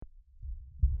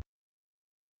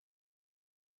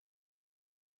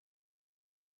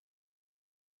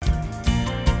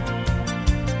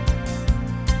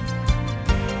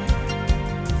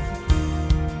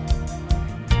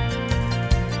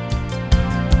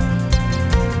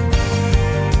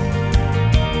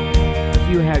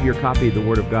have your copy of the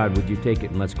Word of God, would you take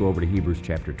it and let's go over to Hebrews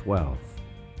chapter 12.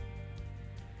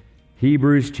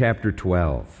 Hebrews chapter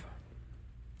 12.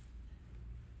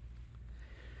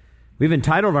 We've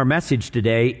entitled our message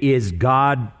today, Is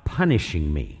God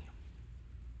Punishing Me?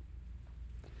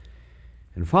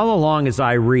 And follow along as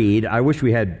I read. I wish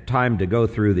we had time to go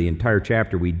through the entire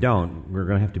chapter. We don't. We're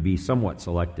going to have to be somewhat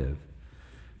selective.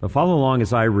 But follow along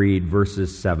as I read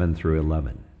verses 7 through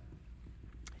 11.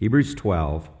 Hebrews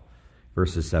 12,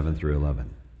 verses 7 through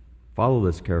 11. Follow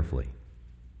this carefully.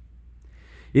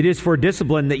 It is for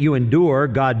discipline that you endure.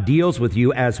 God deals with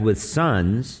you as with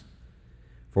sons.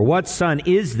 For what son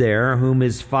is there whom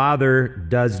his father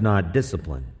does not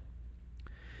discipline?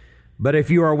 But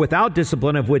if you are without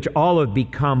discipline, of which all have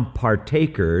become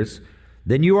partakers,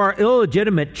 then you are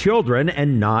illegitimate children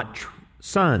and not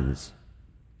sons.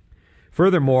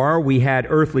 Furthermore, we had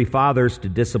earthly fathers to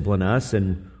discipline us,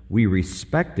 and we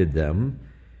respected them.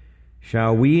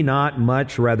 Shall we not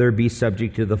much rather be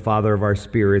subject to the Father of our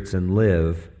spirits and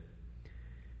live?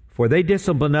 For they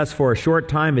discipline us for a short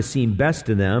time as seemed best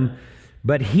to them,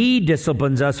 but He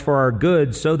disciplines us for our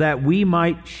good, so that we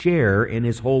might share in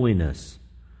His holiness.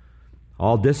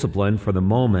 All discipline for the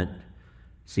moment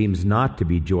seems not to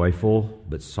be joyful,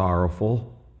 but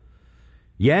sorrowful.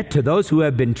 Yet to those who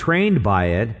have been trained by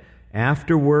it,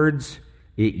 afterwards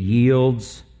it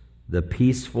yields the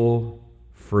peaceful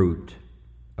fruit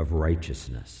of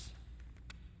righteousness.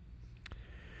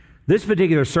 This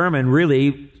particular sermon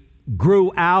really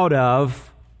grew out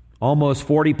of almost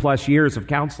 40 plus years of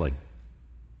counseling.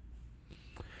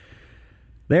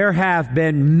 There have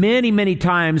been many, many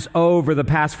times over the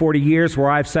past 40 years where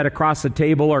I've sat across the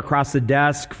table or across the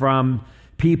desk from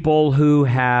people who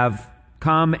have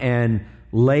come and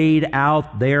laid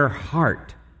out their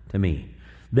heart to me.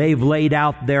 They've laid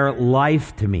out their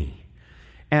life to me.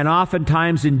 And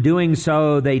oftentimes in doing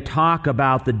so, they talk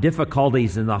about the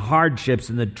difficulties and the hardships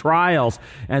and the trials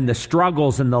and the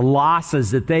struggles and the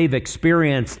losses that they've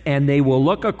experienced. And they will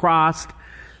look across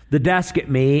the desk at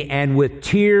me, and with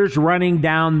tears running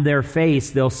down their face,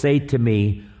 they'll say to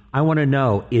me, I want to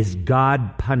know, is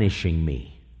God punishing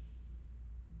me?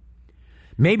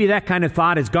 Maybe that kind of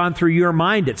thought has gone through your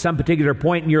mind at some particular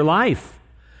point in your life.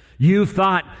 You've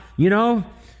thought,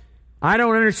 I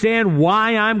don't understand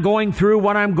why I'm going through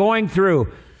what I'm going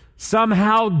through.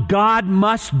 Somehow God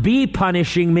must be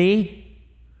punishing me.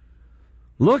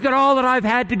 Look at all that I've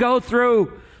had to go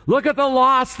through. Look at the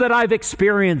loss that I've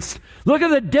experienced. Look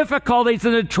at the difficulties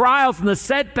and the trials and the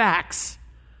setbacks.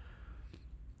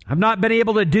 I've not been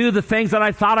able to do the things that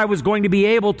I thought I was going to be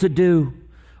able to do.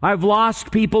 I've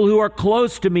lost people who are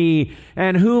close to me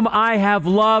and whom I have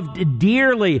loved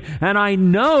dearly, and I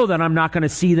know that I'm not going to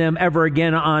see them ever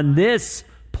again on this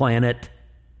planet.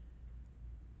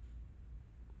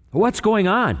 What's going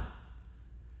on?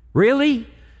 Really?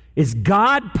 Is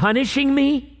God punishing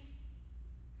me?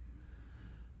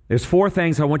 There's 4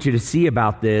 things I want you to see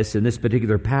about this in this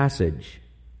particular passage.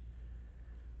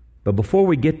 But before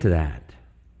we get to that,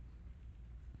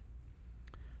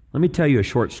 let me tell you a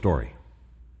short story.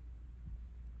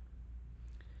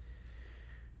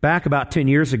 Back about 10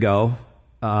 years ago,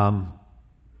 I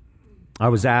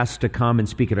was asked to come and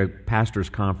speak at a pastor's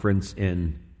conference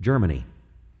in Germany.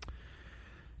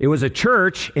 It was a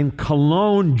church in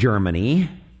Cologne, Germany.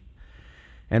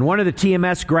 And one of the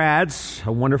TMS grads,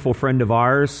 a wonderful friend of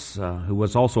ours, who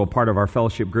was also a part of our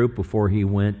fellowship group before he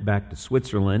went back to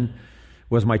Switzerland,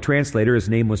 was my translator. His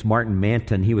name was Martin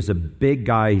Manton. He was a big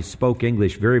guy. He spoke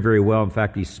English very, very well. In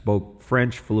fact, he spoke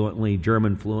French fluently,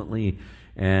 German fluently,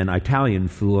 and Italian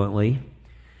fluently.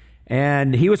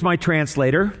 And he was my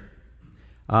translator.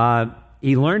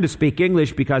 He learned to speak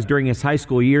English because during his high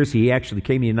school years, he actually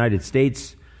came to the United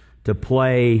States to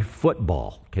play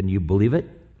football. Can you believe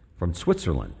it? From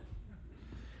Switzerland.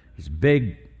 He's a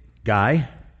big guy,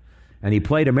 and he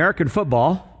played American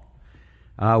football,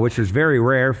 which is very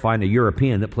rare to find a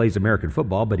European that plays American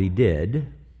football, but he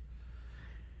did.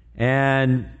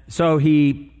 And so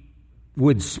he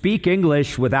would speak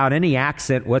English without any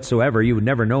accent whatsoever. You would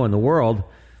never know in the world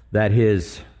that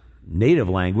his native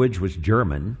language was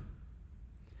German.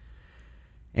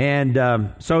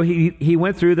 And so he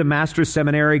went through the master's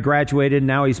seminary, graduated, and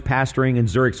now he's pastoring in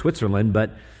Zurich, Switzerland.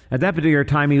 But at that particular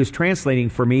time, he was translating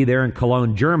for me there in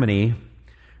Cologne, Germany.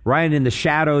 Right in the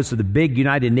shadows of the big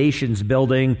United Nations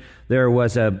building, there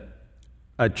was a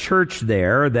church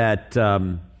there that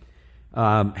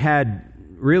had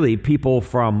really people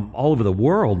from all over the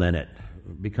world in it,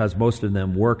 because most of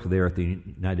them worked there at the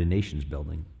United Nations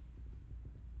building.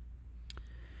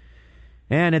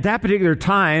 And at that particular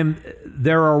time,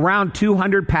 there were around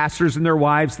 200 pastors and their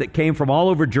wives that came from all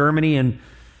over Germany, and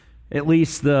at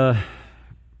least the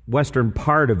western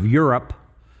part of Europe,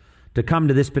 to come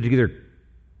to this particular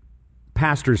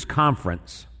pastor's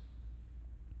conference.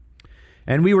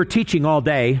 And we were teaching all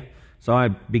day, so I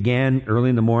began early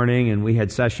in the morning, and we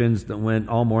had sessions that went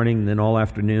all morning and then all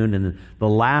afternoon. And the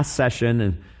last session,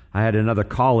 and I had another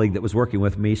colleague that was working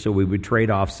with me, so we would trade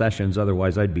off sessions.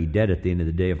 Otherwise, I'd be dead at the end of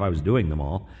the day if I was doing them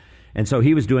all. And so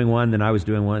he was doing one, then I was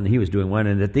doing one, and he was doing one.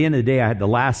 And at the end of the day, I had the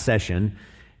last session,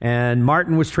 and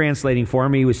Martin was translating for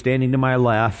me. He was standing to my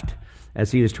left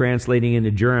as he was translating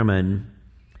into German.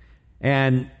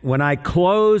 And when I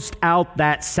closed out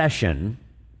that session,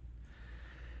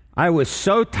 I was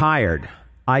so tired,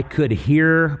 I could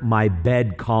hear my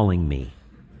bed calling me.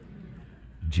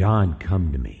 John,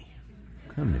 come to me.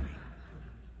 Come to me.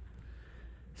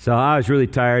 So I was really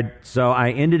tired. So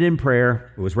I ended in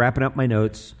prayer. I was wrapping up my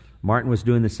notes. Martin was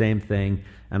doing the same thing.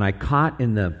 And I caught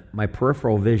in my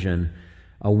peripheral vision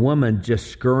a woman just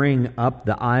scurrying up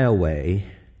the aisleway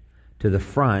to the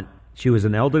front. She was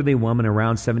an elderly woman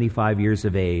around 75 years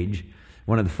of age.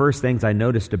 One of the first things I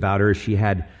noticed about her is she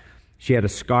had a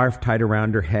scarf tied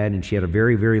around her head, and she had a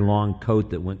very, very long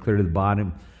coat that went clear to the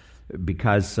bottom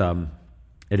because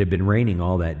it had been raining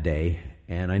all that day.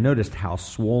 And I noticed how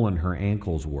swollen her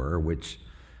ankles were, which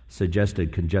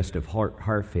suggested congestive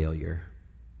heart failure.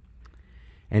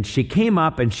 And she came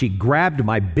up and she grabbed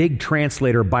my big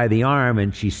translator by the arm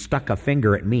and she stuck a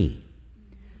finger at me.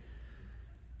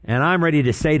 And I'm ready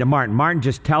to say to Martin,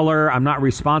 just tell her I'm not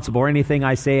responsible for anything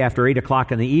I say after 8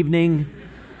 o'clock in the evening.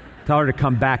 Tell her to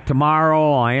come back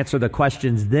tomorrow. I'll answer the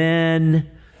questions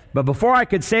then. But before I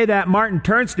could say that, Martin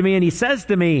turns to me and he says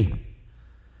to me,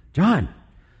 John,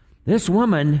 this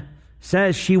woman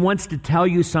says she wants to tell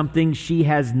you something she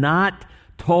has not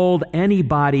told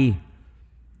anybody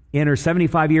in her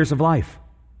 75 years of life.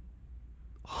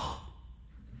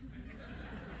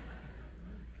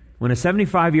 When a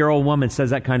 75-year-old woman says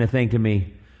that kind of thing to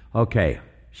me, okay,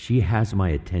 she has my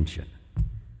attention.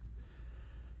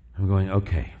 I'm going,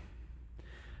 okay.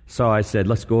 So I said,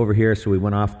 let's go over here. So we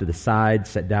went off to the side,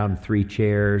 sat down in 3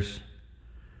 chairs.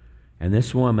 And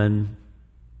this woman,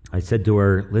 I said to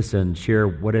her, listen, share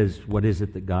what is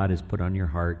it that God has put on your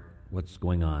heart? What's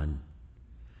going on?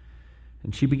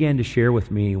 And she began to share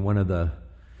with me one of the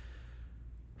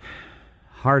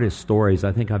hardest stories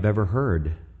I think I've ever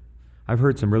heard. I've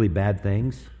heard some really bad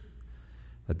things,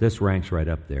 but this ranks right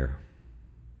up there.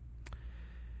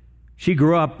 She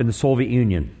grew up in the Soviet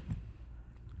Union,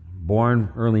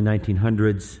 born early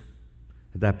 1900s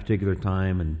at that particular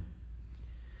time.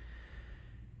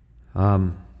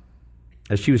 And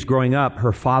as she was growing up,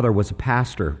 her father was a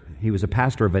pastor. He was a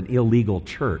pastor of an illegal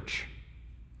church.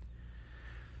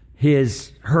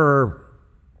 Her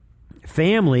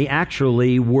family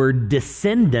actually were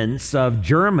descendants of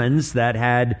Germans that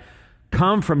had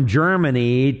come from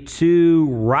Germany to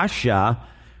Russia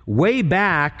way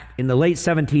back in the late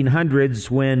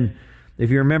 1700s when, if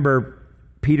you remember,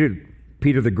 Peter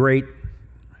the Great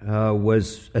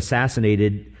was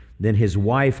assassinated. Then his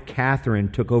wife,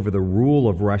 Catherine, took over the rule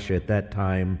of Russia at that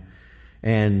time,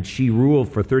 and she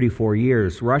ruled for 34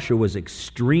 years. Russia was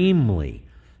extremely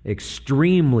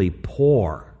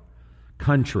poor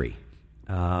country,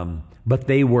 but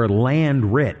they were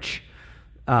land rich,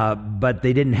 but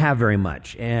they didn't have very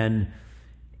much. And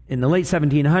in the late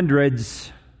 1700s,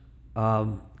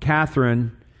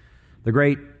 Catherine the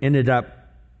Great ended up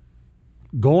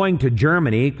going to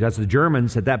Germany, because the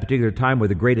Germans at that particular time were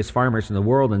the greatest farmers in the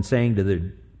world, and saying to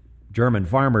the German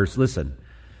farmers, listen,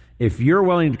 if you're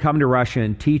willing to come to Russia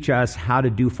and teach us how to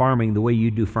do farming the way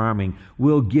you do farming,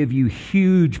 we'll give you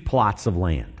huge plots of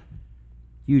land.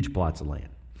 Huge plots of land.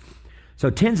 So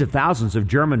tens of thousands of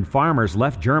German farmers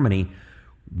left Germany,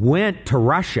 went to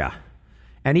Russia.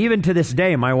 And even to this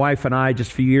day, my wife and I,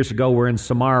 just a few years ago, were in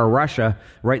Samara, Russia,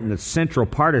 right in the central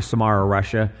part of Samara,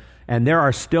 Russia. And there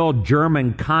are still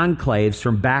German conclaves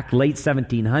from back late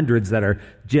 1700s that are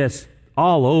just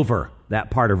all over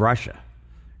that part of Russia.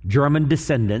 German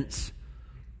descendants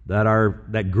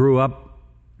that grew up.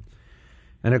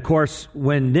 And of course,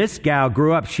 when this gal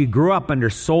grew up, she grew up under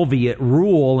Soviet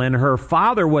rule, and her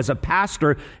father was a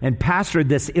pastor and pastored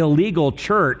this illegal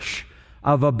church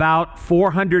of about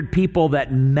 400 people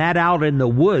that met out in the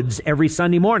woods every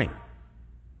Sunday morning.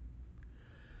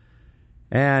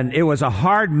 And it was a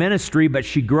hard ministry, but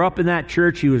she grew up in that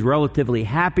church. She was relatively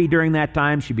happy during that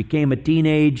time. She became a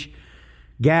teenage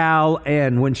gal,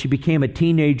 and when she became a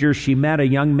teenager, she met a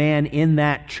young man in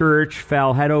that church,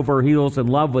 fell head over heels in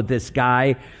love with this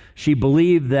guy. She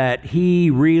believed that he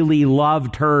really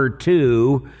loved her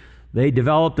too, They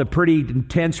developed a pretty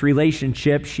intense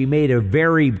relationship. She made a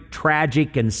very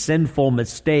tragic and sinful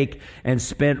mistake and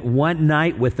spent one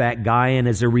night with that guy. And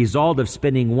as a result of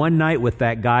spending one night with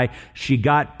that guy, she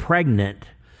got pregnant,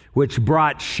 which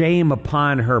brought shame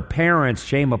upon her parents,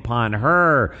 shame upon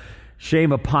her,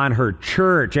 shame upon her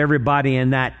church. Everybody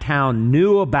in that town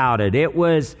knew about it. It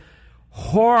was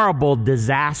horrible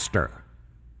disaster.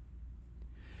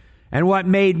 And what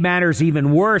made matters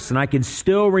even worse, and I can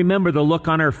still remember the look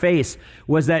on her face,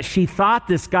 was that she thought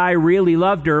this guy really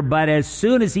loved her, but as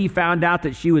soon as he found out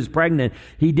that she was pregnant,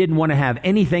 he didn't want to have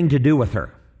anything to do with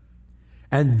her.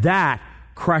 And that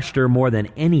crushed her more than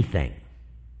anything.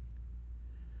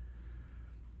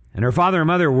 And her father and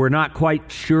mother were not quite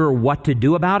sure what to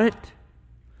do about it.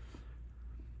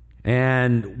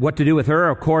 And what to do with her.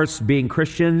 Of course, being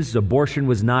Christians, abortion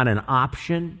was not an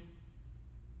option.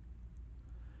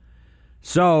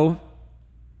 So,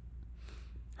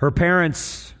 her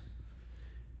parents,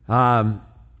 her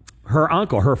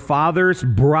uncle, her father's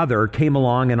brother came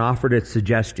along and offered a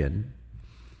suggestion.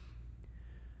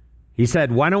 He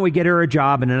said, why don't we get her a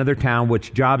job in another town,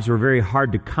 which jobs were very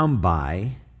hard to come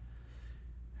by,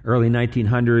 early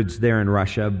 1900s there in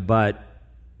Russia, but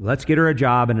let's get her a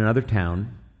job in another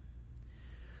town.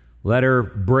 Let her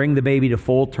bring the baby to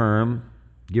full term,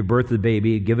 give birth to the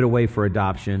baby, give it away for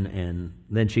adoption, and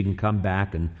then she can come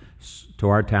back to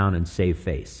our town and save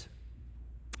face.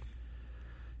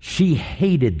 She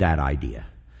hated that idea,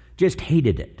 just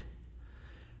hated it.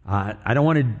 I don't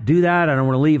want to do that. I don't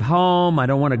want to leave home. I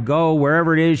don't want to go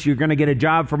wherever it is you're going to get a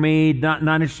job for me. Not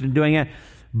interested in doing it.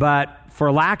 But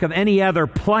for lack of any other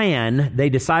plan, they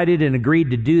decided and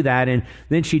agreed to do that. And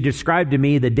then she described to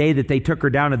me the day that they took her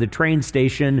down to the train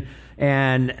station,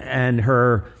 and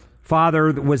her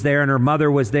father was there, and her mother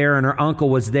was there, and her uncle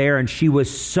was there, and she was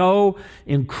so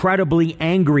incredibly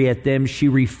angry at them, she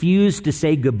refused to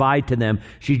say goodbye to them.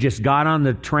 She just got on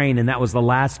the train, and that was the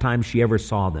last time she ever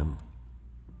saw them.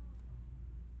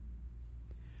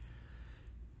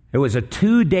 It was a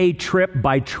 2-day trip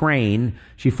by train.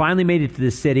 She finally made it to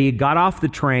the city, got off the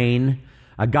train.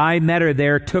 A guy met her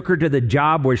there, took her to the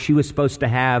job where she was supposed to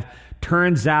have.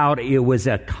 Turns out it was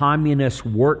a communist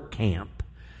work camp.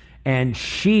 And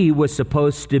she was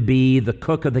supposed to be the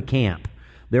cook of the camp.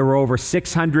 There were over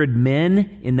 600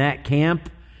 men in that camp,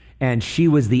 and she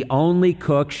was the only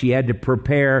cook. She had to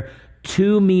prepare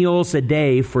 2 meals a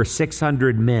day for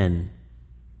 600 men.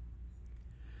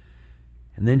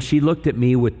 And then she looked at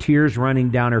me with tears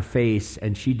running down her face,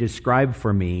 and she described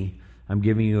for me, I'm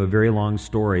giving you a very long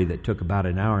story that took about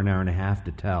an hour and a half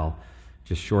to tell,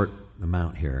 just short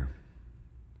amount here.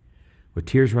 With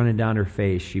tears running down her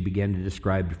face, she began to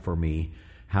describe for me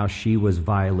how she was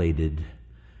violated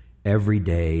every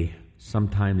day,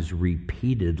 sometimes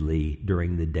repeatedly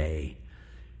during the day.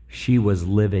 She was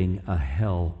living a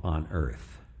hell on earth.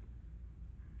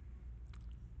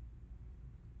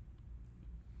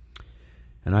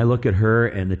 And I look at her,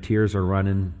 and the tears are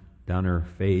running down her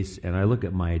face, and I look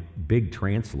at my big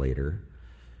translator,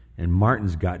 and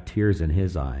Martin's got tears in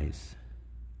his eyes.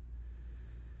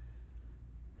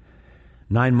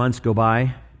 9 months go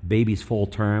by, baby's full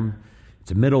term. It's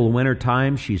the middle of winter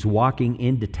time. She's walking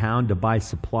into town to buy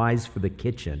supplies for the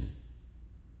kitchen.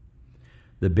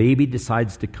 The baby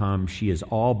decides to come. She is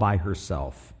all by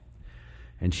herself.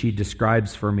 And she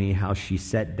describes for me how she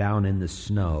sat down in the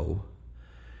snow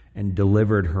and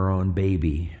delivered her own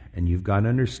baby. And you've got to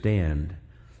understand,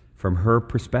 from her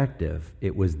perspective,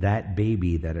 it was that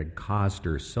baby that had caused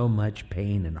her so much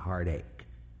pain and heartache.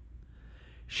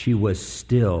 She was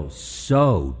still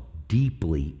so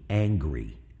deeply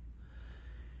angry.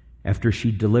 After she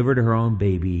delivered her own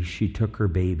baby, she took her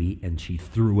baby and she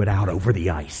threw it out over the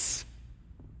ice.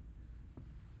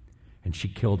 And she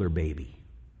killed her baby.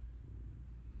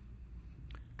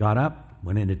 Got up,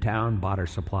 went into town, bought her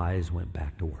supplies, went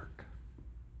back to work.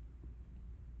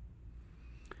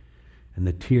 And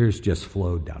the tears just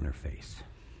flowed down her face.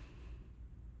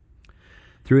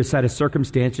 Through a set of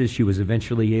circumstances, she was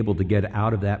eventually able to get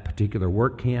out of that particular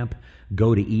work camp,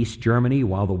 go to East Germany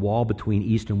while the wall between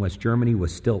East and West Germany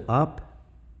was still up.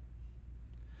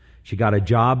 She got a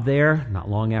job there. Not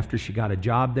long after she got a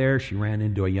job there, she ran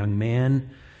into a young man.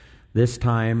 This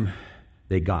time,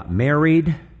 they got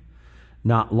married.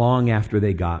 Not long after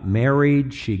they got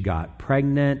married, she got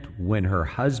pregnant. When her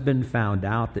husband found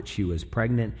out that she was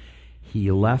pregnant, he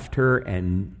left her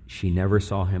and she never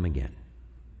saw him again.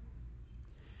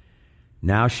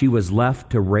 Now she was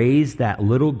left to raise that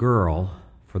little girl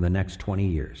for the next 20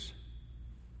 years,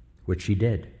 which she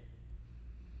did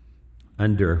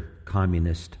under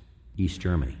communist East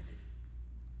Germany.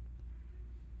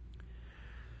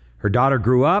 Her daughter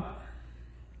grew up.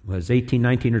 was 18,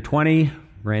 19, or 20,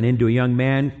 ran into a young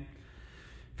man,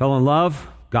 fell in love,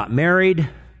 got married.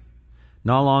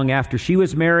 Not long after she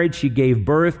was married, she gave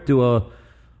birth to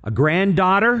a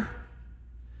granddaughter.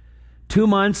 2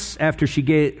 months after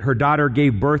her daughter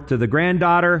gave birth to the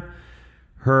granddaughter,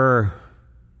 her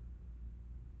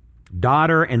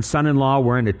daughter and son-in-law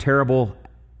were in a terrible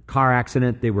car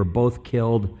accident. They were both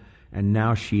killed, and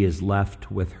now she is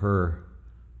left with her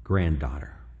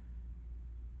granddaughter.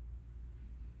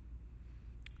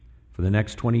 For the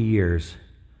next 20 years,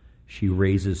 she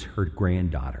raises her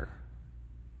granddaughter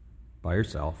by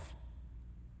herself.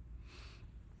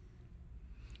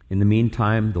 In the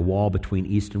meantime, the wall between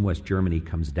East and West Germany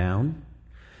comes down.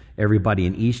 Everybody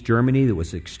in East Germany that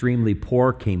was extremely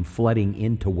poor came flooding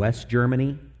into West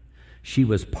Germany. She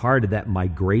was part of that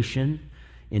migration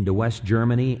into West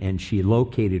Germany, and she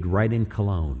located right in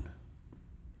Cologne,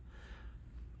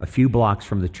 a few blocks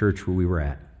from the church where we were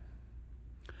at.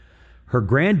 Her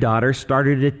granddaughter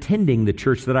started attending the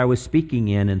church that I was speaking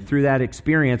in, and through that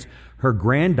experience, her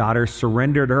granddaughter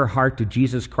surrendered her heart to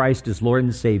Jesus Christ as Lord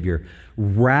and Savior.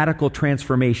 Radical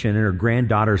transformation in her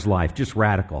granddaughter's life, just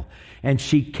radical. And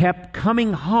she kept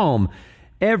coming home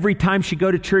every time she go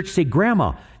to church, say,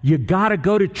 "Grandma, you got to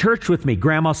go to church with me."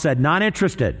 Grandma said, "Not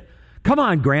interested." "Come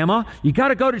on, Grandma, you got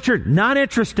to go to church." "Not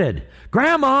interested."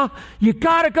 "Grandma, you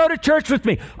got to go to church with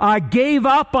me." "I gave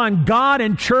up on God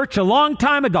and church a long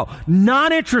time ago."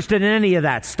 "Not interested in any of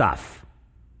that stuff."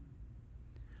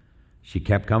 She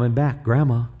kept coming back.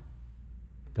 "Grandma,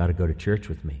 got to go to church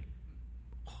with me."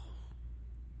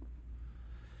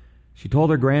 She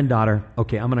told her granddaughter,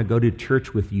 "Okay, I'm going to go to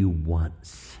church with you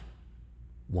once.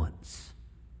 Once.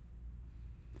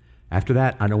 After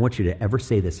that, I don't want you to ever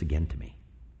say this again to me."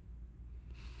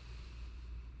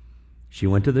 She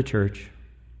went to the church.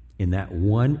 In that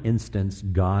one instance,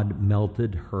 God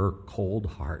melted her cold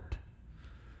heart,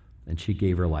 and she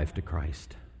gave her life to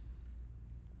Christ.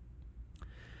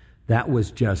 That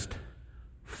was just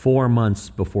 4 months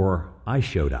before I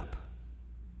showed up.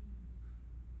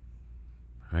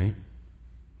 Right?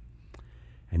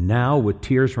 And now, with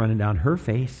tears running down her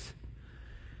face,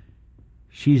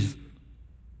 she's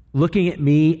looking at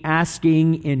me,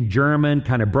 asking in German,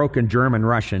 kind of broken German,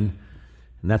 Russian,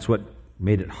 and that's what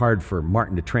made it hard for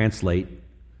Martin to translate.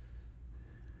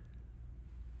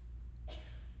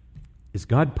 Is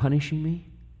God punishing me?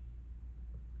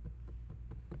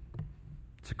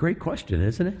 It's a great question,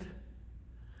 isn't it?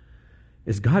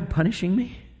 Is God punishing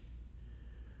me?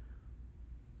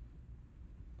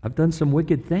 I've done some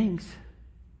wicked things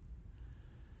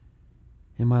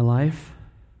in my life.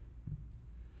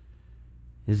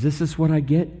 Is this what I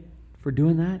get for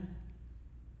doing that?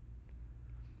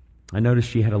 I noticed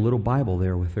she had a little Bible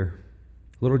there with her,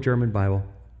 a little German Bible.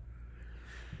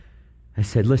 I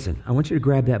said, "Listen, I want you to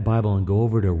grab that Bible and go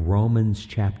over to Romans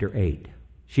chapter 8.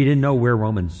 She didn't know where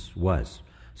Romans was.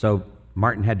 So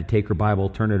Martin had to take her Bible,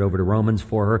 turn it over to Romans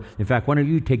for her. In fact, why don't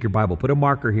you take your Bible, put a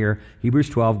marker here, Hebrews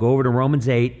 12, go over to Romans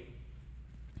 8,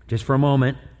 just for a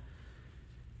moment.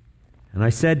 And I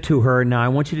said to her, "Now I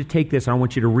want you to take this, I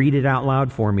want you to read it out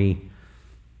loud for me.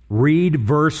 Read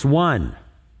verse 1.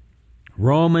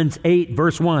 Romans 8,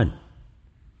 verse 1.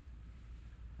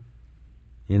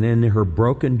 And in her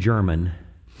broken German,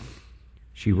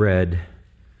 she read,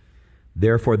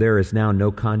 "Therefore there is now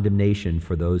no condemnation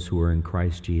for those who are in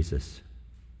Christ Jesus."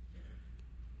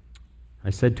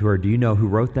 I said to her, "Do you know who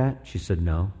wrote that?" She said,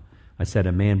 "No." I said,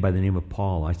 "A man by the name of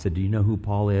Paul." I said, "Do you know who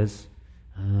Paul is?"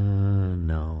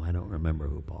 No, I don't remember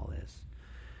who Paul is.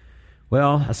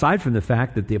 Well, aside from the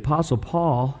fact that the Apostle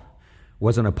Paul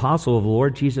was an apostle of the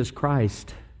Lord Jesus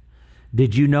Christ,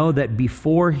 did you know that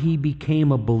before he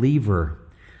became a believer,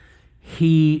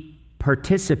 he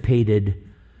participated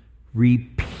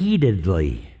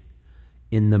repeatedly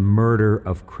in the murder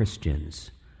of Christians?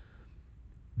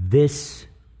 This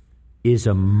is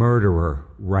a murderer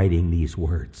writing these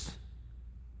words.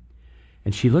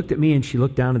 And she looked at me and she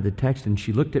looked down at the text, and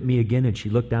she looked at me again and she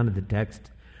looked down at the text,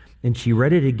 and she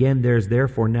read it again. "There's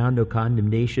therefore now no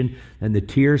condemnation," and the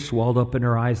tears swelled up in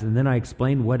her eyes. And then I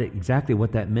explained exactly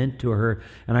what that meant to her.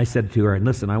 And I said to her, "And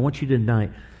listen, I want you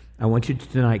to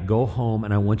tonight go home,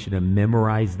 and I want you to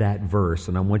memorize that verse,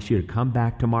 and I want you to come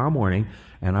back tomorrow morning,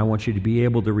 and I want you to be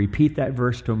able to repeat that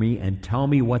verse to me and tell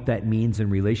me what that means in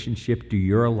relationship to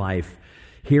your life.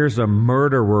 Here's a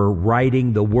murderer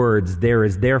writing the words, 'There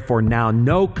is therefore now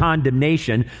no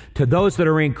condemnation to those that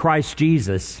are in Christ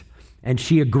Jesus.'" And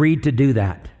she agreed to do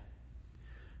that.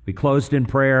 We closed in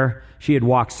prayer. She had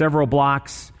walked several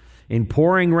blocks in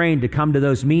pouring rain to come to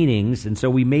those meetings, and so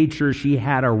we made sure she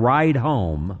had a ride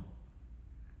home.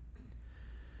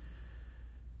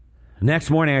 The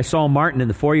next morning I saw Martin in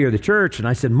the foyer of the church, and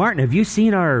I said, Martin, have you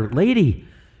seen Our Lady?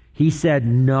 He said,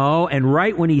 no. And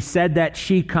right when he said that,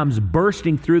 she comes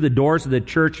bursting through the doors of the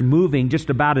church, moving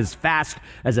just about as fast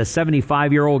as a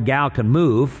 75-year-old gal can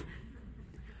move,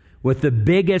 with the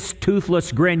biggest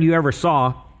toothless grin you ever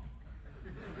saw.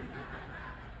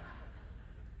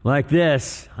 Like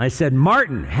this. I said,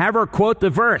 Martin, have her quote the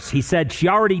verse. He said, she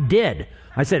already did.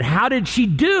 I said, how did she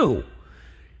do?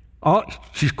 Oh,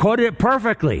 she quoted it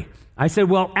perfectly. I said,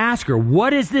 well, ask her, what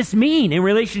does this mean in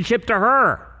relationship to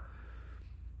her?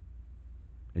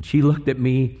 And she looked at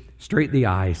me straight in the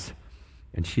eyes,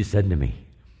 and she said to me,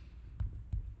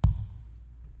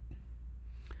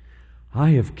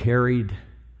 I have carried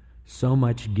so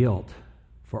much guilt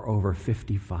for over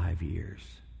 55 years.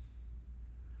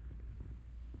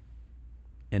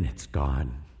 And it's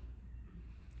gone.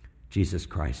 Jesus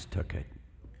Christ took it.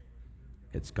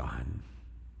 It's gone.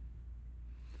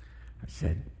 I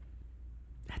said,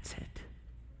 that's it.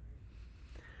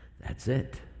 That's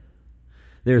it.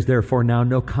 There's therefore now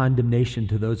no condemnation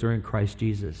to those who are in Christ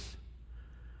Jesus.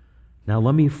 Now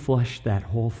let me flush that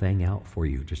whole thing out for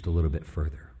you just a little bit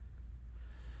further.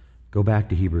 Go back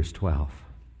to Hebrews 12.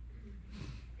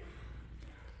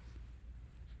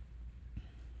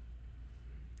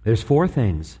 There's 4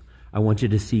 things I want you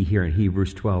to see here in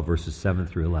Hebrews 12, verses 7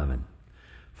 through 11.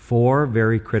 4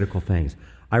 very critical things.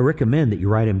 I recommend that you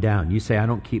write them down. You say, I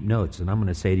don't keep notes. And I'm going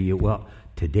to say to you, well,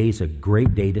 today's a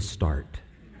great day to start.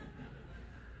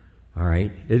 All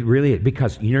right? It really is.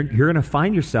 Because you're going to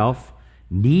find yourself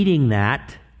needing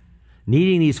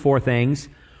these 4 things,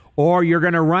 or you're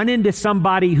going to run into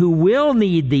somebody who will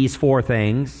need these 4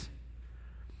 things,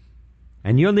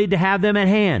 and you'll need to have them at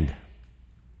hand.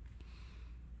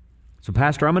 So,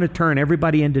 Pastor, I'm going to turn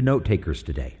everybody into note takers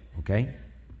today, okay?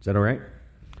 Is that all right?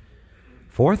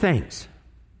 4 things.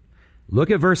 Look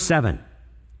at verse 7.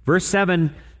 Verse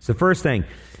 7 is the first thing.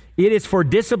 It is for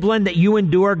discipline that you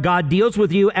endure. God deals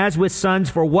with you as with sons.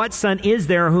 For what son is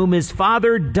there whom his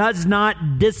father does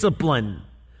not discipline?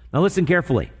 Now listen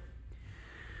carefully.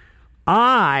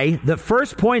 The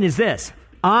first point is this.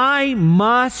 I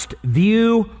must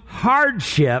view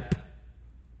hardship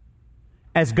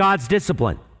as God's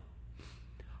discipline.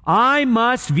 I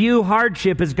must view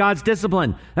hardship as God's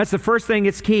discipline. That's the first thing.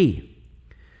 It's key.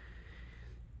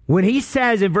 When he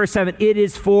says in verse 7, it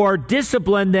is for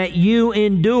discipline that you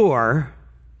endure,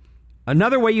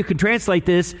 another way you can translate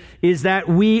this is that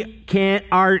we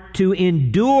are to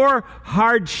endure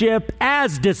hardship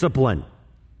as discipline.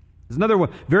 There's another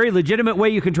very legitimate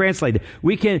way you can translate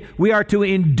it. We are to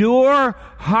endure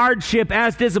hardship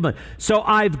as discipline. So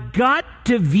I've got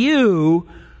to view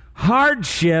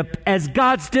hardship as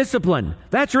God's discipline.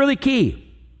 That's really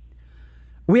key.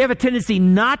 We have a tendency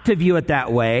not to view it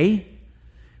that way.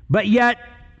 But yet,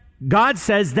 God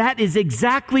says that is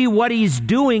exactly what he's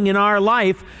doing in our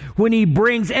life when he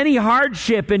brings any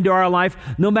hardship into our life,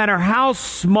 no matter how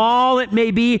small it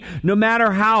may be, no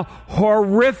matter how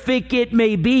horrific it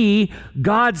may be.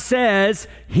 God says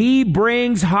he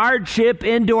brings hardship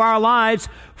into our lives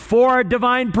for a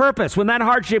divine purpose. When that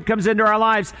hardship comes into our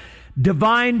lives,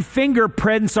 divine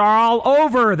fingerprints are all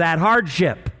over that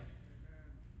hardship.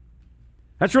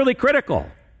 That's really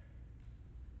critical.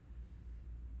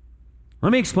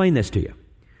 Let me explain this to you.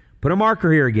 Put a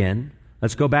marker here again.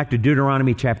 Let's go back to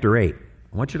Deuteronomy chapter 8.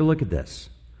 I want you to look at this.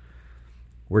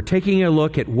 We're taking a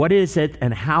look at what is it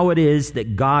and how it is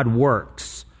that God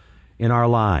works in our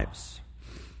lives.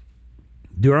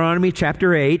 Deuteronomy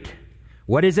chapter 8.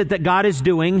 What is it that God is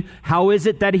doing? How is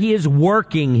it that he is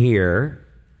working here?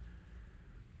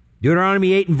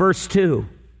 Deuteronomy 8 and verse 2.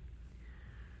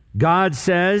 God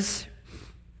says,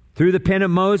 through the pen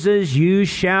of Moses, you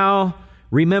shall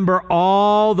remember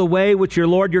all the way which your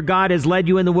Lord your God has led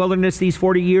you in the wilderness these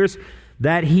 40 years,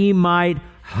 that he might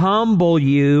humble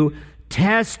you,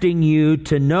 testing you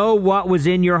to know what was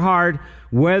in your heart,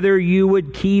 whether you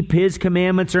would keep his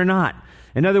commandments or not.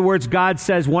 In other words, God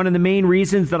says one of the main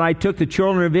reasons that I took the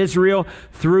children of Israel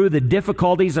through the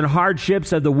difficulties and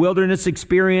hardships of the wilderness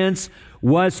experience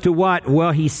was to what?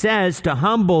 Well, he says to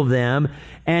humble them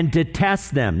and to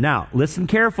test them. Now, listen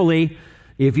carefully.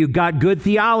 If you've got good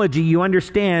theology, you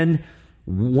understand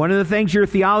one of the things your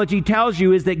theology tells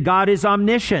you is that God is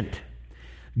omniscient.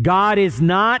 God is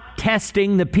not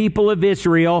testing the people of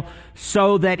Israel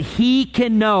so that he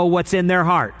can know what's in their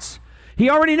hearts.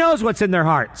 He already knows what's in their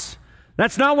hearts.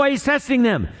 That's not why he's testing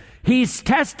them. He's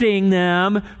testing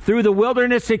them through the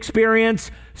wilderness experience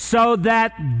so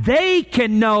that they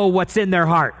can know what's in their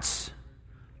hearts.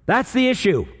 That's the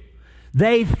issue.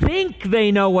 They think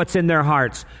they know what's in their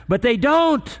hearts, but they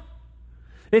don't.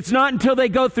 It's not until they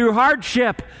go through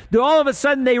hardship that all of a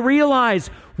sudden they realize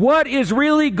what is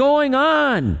really going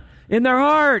on in their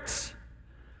hearts.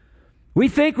 We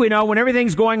think we know when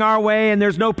everything's going our way and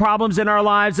there's no problems in our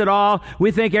lives at all.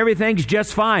 We think everything's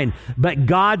just fine. But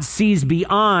God sees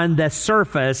beyond the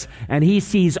surface, and He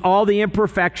sees all the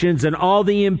imperfections and all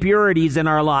the impurities in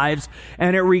our lives.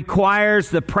 And it requires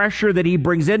the pressure that He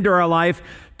brings into our life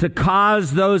to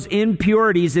cause those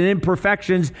impurities and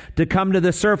imperfections to come to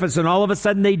the surface. And all of a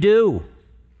sudden they do.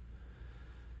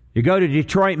 You go to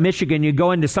Detroit, Michigan, you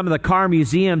go into some of the car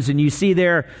museums and you see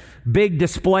their big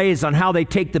displays on how they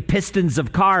take the pistons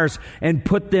of cars and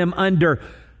put them under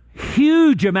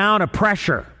huge amount of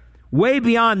pressure, way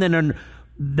beyond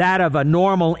that of a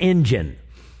normal engine,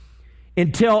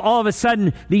 until all of a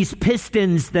sudden these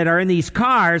pistons that are in these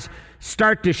cars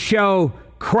start to show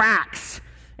cracks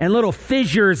and little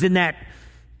fissures in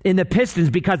the pistons,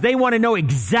 because they want to know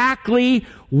exactly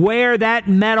where that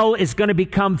metal is going to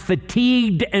become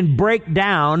fatigued and break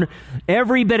down.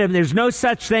 Every bit of it. There's no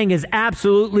such thing as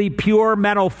absolutely pure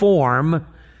metal form.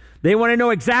 They want to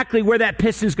know exactly where that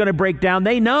piston is going to break down.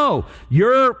 They know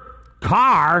your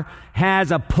car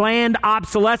has a planned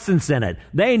obsolescence in it.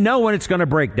 They know when it's going to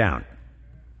break down,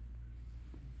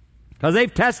 because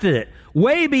they've tested it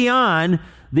way beyond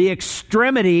the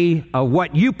extremity of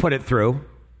what you put it through,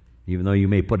 even though you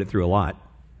may put it through a lot.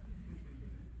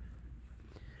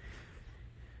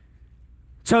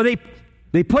 So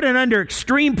they put it under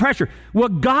extreme pressure. Well,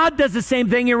 God does the same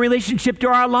thing in relationship to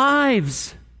our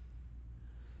lives.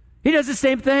 He does the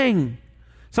same thing.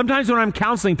 Sometimes when I'm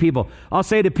counseling people, I'll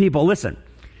say to people, listen,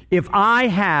 if I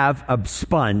have a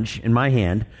sponge in my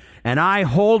hand and I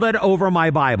hold it over my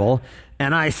Bible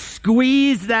and I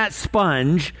squeeze that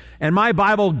sponge and my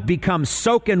Bible becomes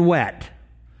soaking wet,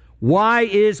 why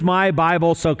is my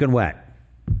Bible soaking wet?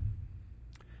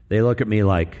 They look at me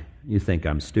like, you think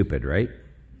I'm stupid, right?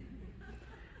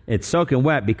 It's soaking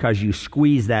wet because you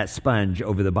squeeze that sponge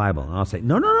over the Bible. And I'll say,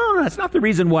 no, that's not the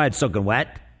reason why it's soaking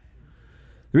wet.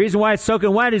 The reason why it's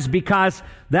soaking wet is because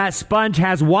that sponge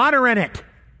has water in it.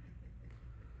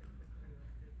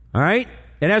 All right?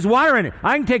 It has water in it.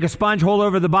 I can take a sponge, hold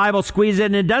over the Bible, squeeze it,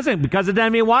 and it doesn't, because it doesn't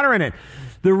have any water in it.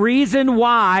 The reason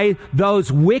why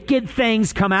those wicked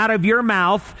things come out of your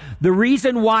mouth, the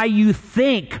reason why you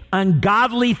think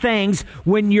ungodly things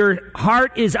when your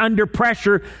heart is under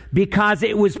pressure, because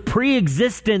it was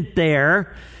pre-existent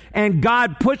there, and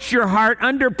God puts your heart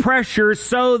under pressure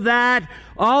so that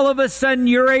all of a sudden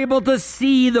you're able to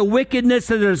see the wickedness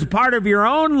that is part of your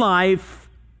own life.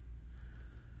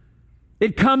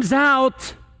 It comes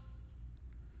out,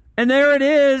 and there it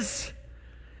is.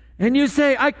 And you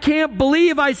say, I can't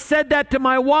believe I said that to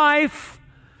my wife.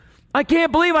 I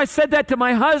can't believe I said that to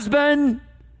my husband.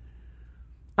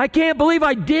 I can't believe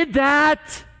I did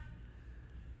that.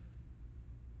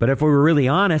 But if we were really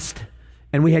honest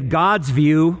and we had God's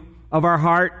view of our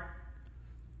heart,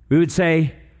 we would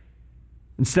say,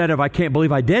 instead of I can't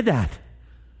believe I did that,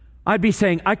 I'd be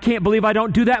saying, I can't believe I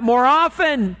don't do that more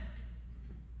often.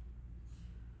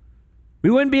 We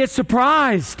wouldn't be as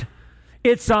surprised.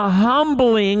 It's a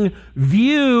humbling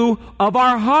view of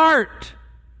our heart.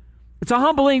 It's a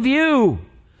humbling view.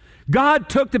 God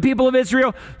took the people of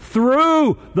Israel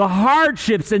through the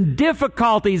hardships and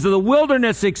difficulties of the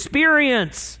wilderness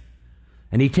experience.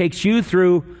 And He takes you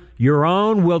through your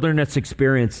own wilderness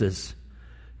experiences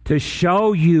to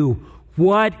show you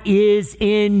what is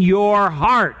in your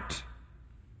heart.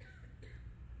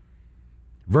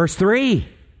 Verse 3,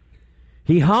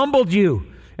 He humbled you,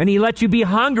 and He let you be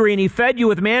hungry, and He fed you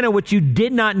with manna which you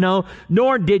did not know,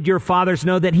 nor did your fathers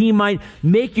know, that He might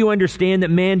make you understand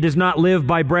that man does not live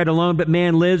by bread alone, but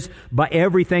man lives by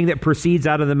everything that proceeds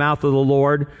out of the mouth of the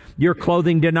Lord. Your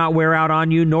clothing did not wear out on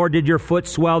you, nor did your foot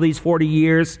swell these 40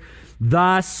 years.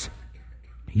 Thus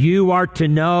you are to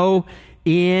know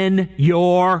in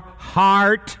your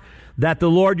heart that the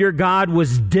Lord your God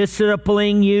was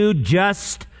disciplining you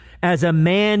just as a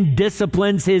man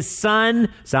disciplines his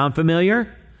son. Sound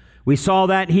familiar? We saw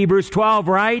that in Hebrews 12,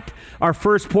 right? Our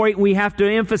first point we have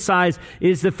to emphasize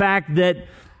is the fact that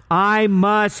I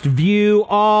must view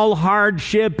all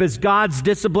hardship as God's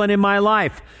discipline in my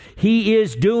life. He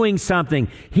is doing something.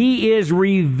 He is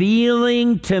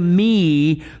revealing to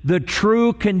me the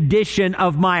true condition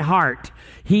of my heart.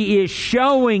 He is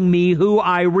showing me who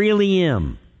I really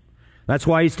am. That's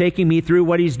why He's taking me through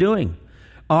what He's doing.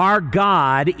 Our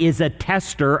God is a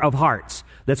tester of hearts.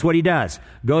 That's what He does.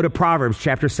 Go to Proverbs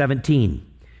chapter 17.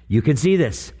 You can see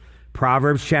this.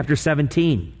 Proverbs chapter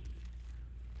 17.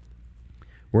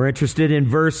 We're interested in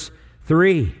verse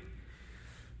 3.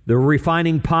 The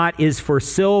refining pot is for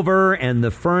silver and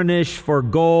the furnace for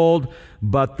gold,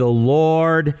 but the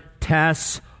Lord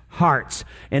tests hearts.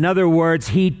 In other words,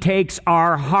 He takes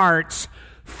our hearts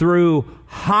through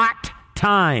hot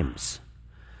times,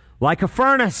 like a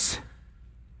furnace,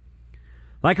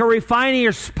 like a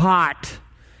refiner's pot,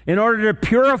 in order to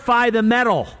purify the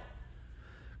metal.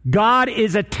 God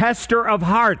is a tester of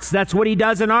hearts. That's what He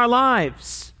does in our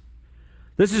lives.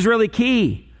 This is really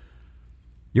key.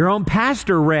 Your own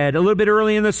pastor read a little bit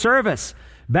early in the service,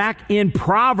 back in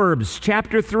Proverbs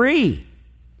chapter 3.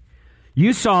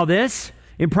 You saw this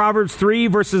in Proverbs 3,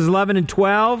 verses 11 and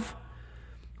 12,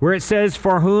 where it says,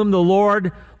 "For whom the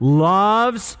Lord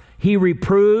loves, He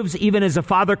reproves, even as a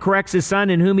father corrects his son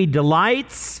in whom He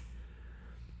delights."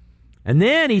 And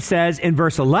then He says in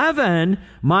verse 11,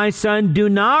 "My son, do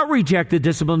not reject the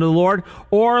discipline of the Lord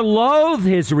or loathe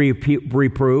His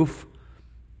reproof."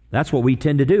 That's what we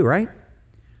tend to do, right?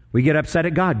 We get upset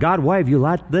at God. God, why have you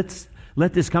let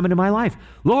this come into my life?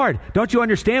 Lord, don't you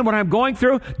understand what I'm going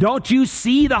through? Don't you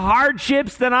see the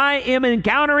hardships that I am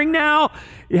encountering now?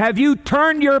 Have you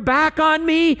turned your back on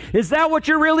me? Is that what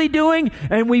you're really doing?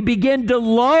 And we begin to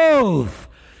loathe.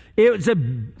 It's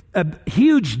a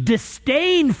huge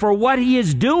disdain for what He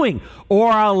is doing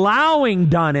or allowing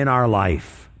done in our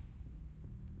life.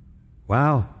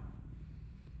 Wow.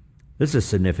 This is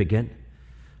significant.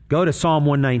 Go to Psalm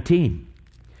 119.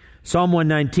 Psalm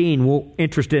 119, we're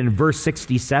interested in verse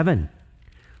 67.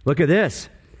 Look at this.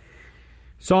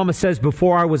 Psalmist says,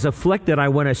 "Before I was afflicted, I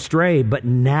went astray, but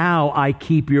now I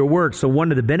keep your word." So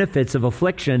one of the benefits of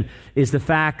affliction is the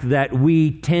fact that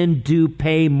we tend to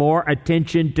pay more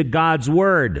attention to God's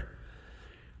word.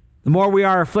 The more we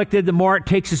are afflicted, the more it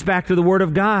takes us back to the word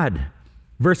of God.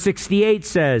 Verse 68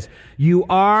 says, "You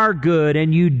are good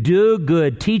and you do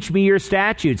good. Teach me your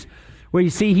statutes." Well, you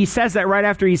see, he says that right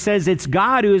after he says it's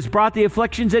God who has brought the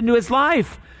afflictions into his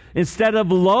life. Instead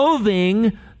of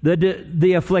loathing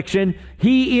the affliction,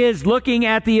 he is looking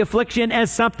at the affliction as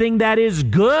something that is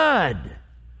good.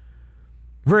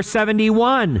 Verse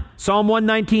 71, Psalm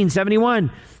 119, 71.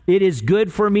 "It is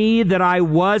good for me that I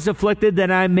was afflicted,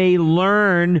 that I may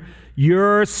learn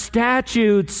your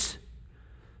statutes."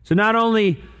 So not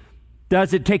only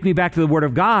does it take me back to the Word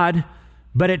of God,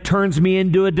 but it turns me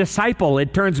into a disciple.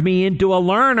 It turns me into a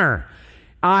learner.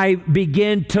 I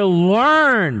begin to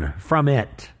learn from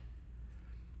it.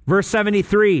 Verse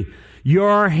 73,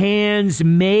 "Your hands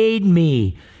made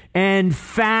me and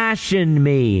fashioned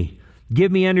me.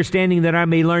 Give me understanding that I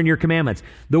may learn your commandments."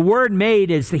 The word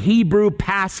 "made" is the Hebrew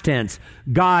past tense.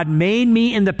 God made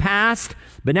me in the past,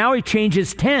 but now He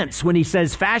changes tense when He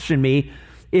says "fashion me."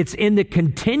 It's in the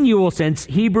continual sense,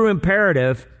 Hebrew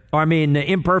imperative,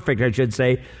 imperfect, I should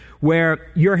say, where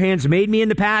your hands made me in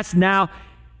the past, now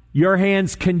your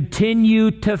hands continue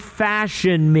to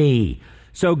fashion me.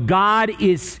 So God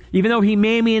is, even though He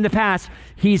made me in the past,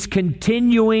 He's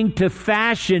continuing to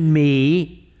fashion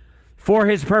me for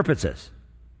His purposes.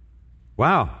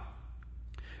 Wow.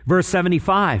 Verse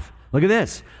 75, look at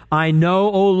this. "I know,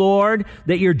 O Lord,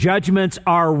 that your judgments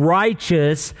are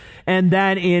righteous and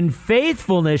that in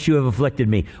faithfulness you have afflicted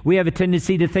me." We have a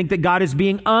tendency to think that God is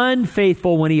being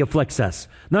unfaithful when He afflicts us.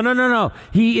 No.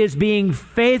 He is being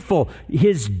faithful.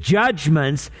 His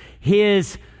judgments,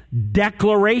 His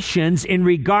declarations in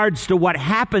regards to what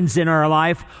happens in our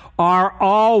life are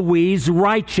always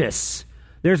righteous.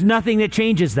 There's nothing that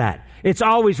changes that. It's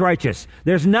always righteous.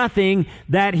 There's nothing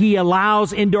that He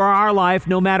allows into our life,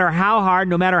 no matter how hard,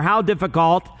 no matter how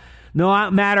difficult,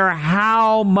 no matter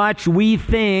how much we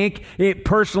think it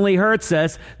personally hurts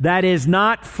us, that is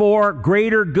not for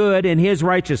greater good in His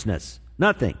righteousness.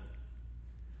 Nothing.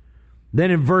 Then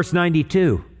in verse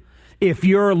 92, "If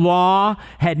your law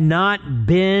had not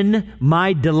been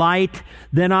my delight,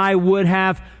 then I would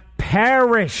have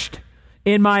perished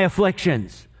in my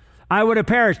afflictions." I would have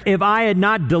perished if I had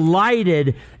not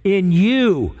delighted in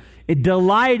you,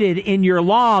 delighted in your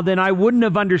law, then I wouldn't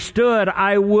have understood.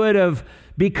 I would have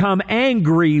become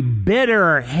angry,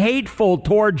 bitter, hateful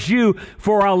towards you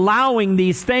for allowing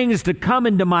these things to come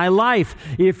into my life.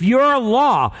 If your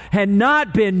law had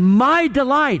not been my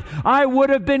delight, I would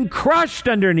have been crushed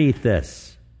underneath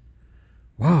this.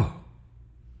 Wow.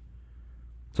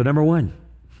 So number one,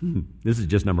 this is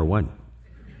just number one.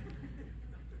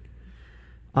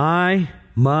 I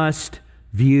must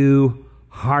view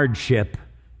hardship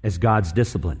as God's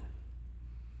discipline.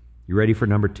 You ready for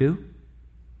number two?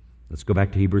 Let's go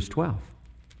back to Hebrews 12.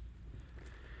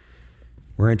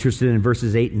 We're interested in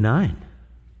verses 8 and 9.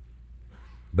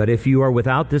 "But if you are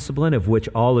without discipline, of which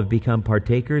all have become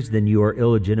partakers, then you are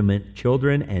illegitimate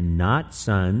children and not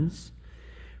sons.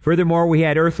 Furthermore, we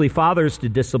had earthly fathers to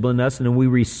discipline us, and we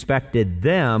respected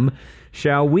them.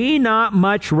 Shall we not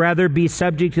much rather be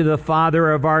subject to the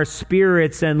Father of our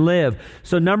spirits and live?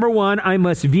 So number one, I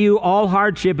must view all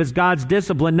hardship as God's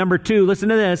discipline. Number two, listen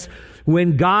to this.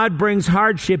 When God brings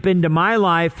hardship into my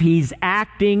life, He's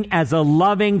acting as a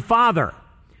loving Father.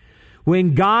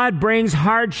 When God brings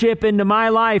hardship into my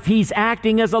life, He's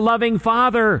acting as a loving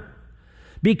Father,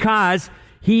 because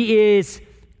He is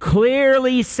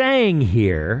clearly saying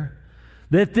here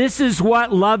that this is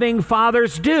what loving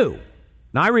fathers do.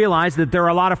 Now, I realize that there are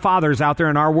a lot of fathers out there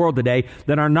in our world today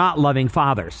that are not loving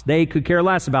fathers. They could care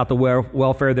less about the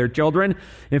welfare of their children.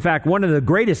 In fact, one of the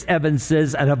greatest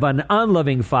evidences of an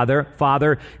unloving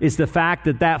father is the fact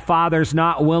that that father's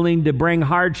not willing to bring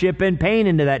hardship and pain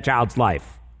into that child's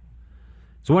life.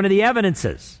 It's one of the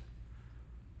evidences.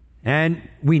 And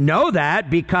we know that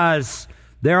because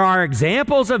there are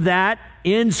examples of that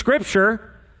in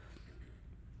Scripture.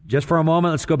 Just for a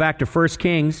moment, let's go back to 1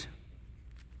 Kings.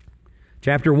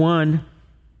 Chapter 1,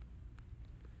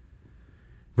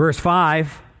 verse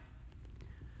 5.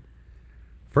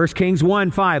 1 Kings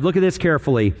 1:5. Look at this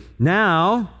carefully.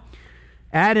 Now,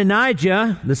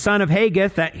 Adonijah, the son of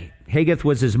Haggith, Haggith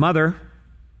was his mother.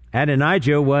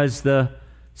 Adonijah was the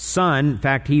son. In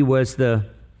fact, he was the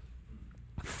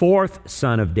fourth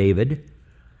son of David.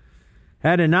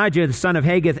 Adonijah, the son of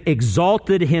Haggith,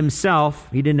 exalted himself.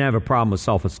 He didn't have a problem with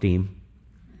self-esteem,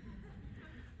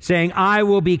 saying, I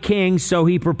will be king. So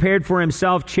he prepared for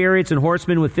himself chariots and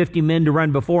horsemen with 50 men to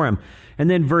run before him. And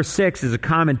then verse 6 is a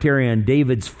commentary on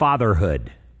David's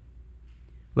fatherhood.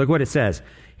 Look what it says.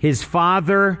 His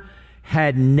father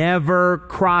had never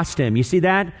crossed him. You see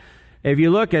that? If you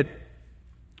look at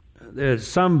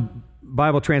some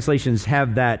Bible translations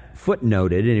have that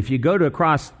footnoted, and if you go to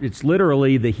across, it's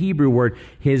literally the Hebrew word,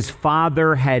 his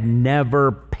father had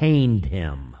never pained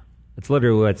him. That's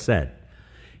literally what it said.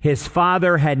 His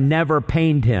father had never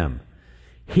pained him.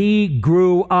 He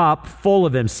grew up full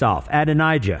of himself,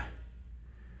 Adonijah,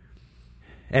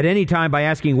 at any time by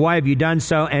asking, why have you done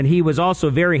so? And he was also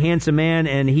a very handsome man,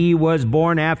 and he was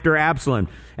born after Absalom.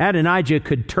 Adonijah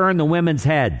could turn the women's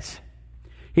heads.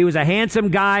 He was a handsome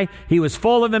guy. He was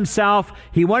full of himself.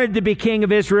 He wanted to be king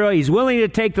of Israel. He's willing to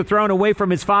take the throne away from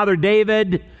his father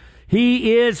David.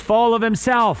 He is full of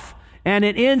himself, and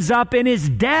it ends up in his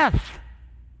death.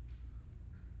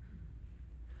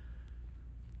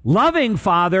 Loving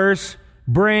fathers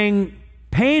bring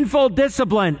painful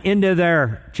discipline into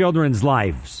their children's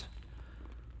lives.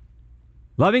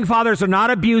 Loving fathers are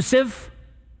not abusive.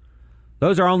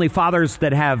 Those are only fathers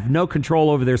that have no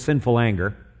control over their sinful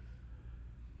anger.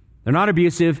 They're not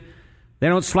abusive. They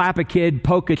don't slap a kid,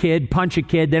 poke a kid, punch a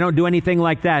kid. They don't do anything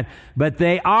like that. But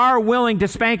they are willing to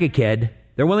spank a kid.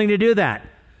 They're willing to do that.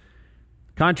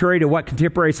 Contrary to what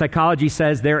contemporary psychology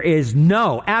says, there is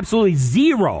absolutely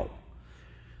zero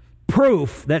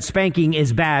proof that spanking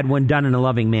is bad when done in a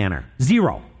loving manner.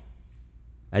 Zero.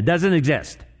 It doesn't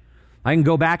exist. I can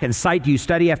go back and cite you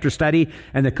study after study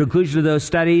and the conclusion of those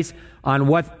studies on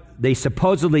what they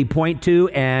supposedly point to,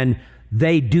 and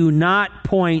they do not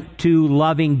point to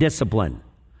loving discipline.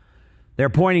 They're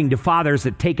pointing to fathers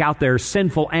that take out their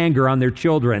sinful anger on their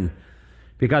children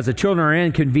because the children are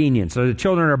inconvenienced or the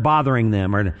children are bothering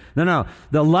them. No.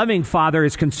 The loving father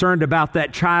is concerned about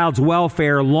that child's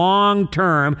welfare long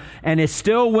term and is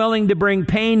still willing to bring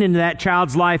pain into that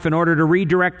child's life in order to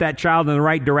redirect that child in the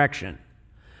right direction.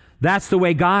 That's the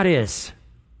way God is.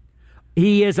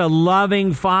 He is a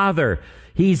loving father.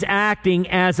 He's acting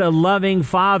as a loving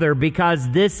father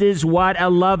because this is what a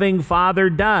loving father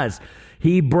does.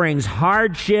 He brings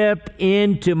hardship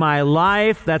into my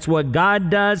life. That's what God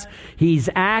does. He's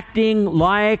acting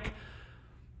like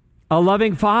a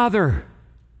loving father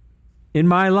in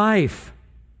my life.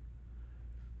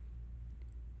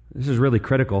 This is really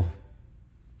critical.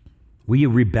 We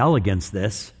rebel against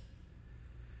this.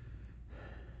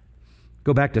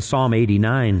 Go back to Psalm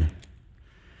 89.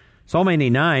 Psalm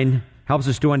 89 helps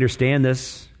us to understand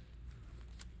this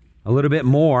a little bit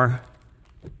more.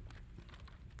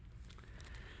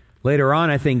 Later on,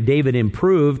 I think David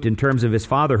improved in terms of his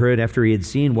fatherhood after he had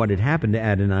seen what had happened to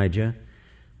Adonijah,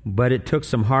 but it took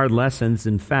some hard lessons.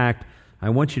 In fact, I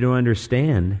want you to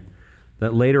understand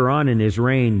that later on in his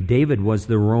reign, David was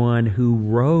the one who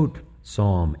wrote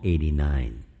Psalm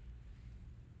 89.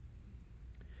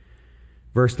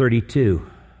 Verse 32.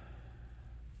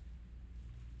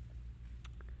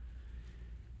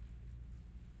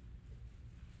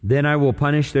 Then I will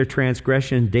punish their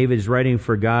transgression. David is writing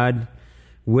for God,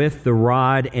 with the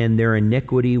rod, and their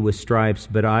iniquity with stripes,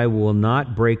 but I will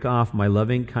not break off my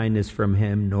loving kindness from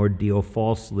him, nor deal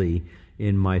falsely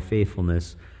in my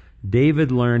faithfulness.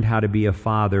 David learned how to be a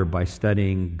father by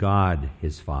studying God,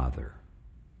 his Father.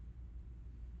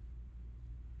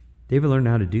 David learned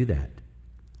how to do that.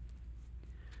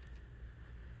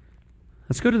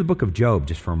 Let's go to the book of Job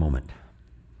just for a moment.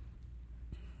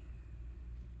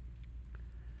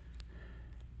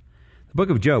 The book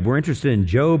of Job, we're interested in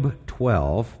Job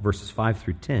 12, verses 5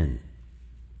 through 10.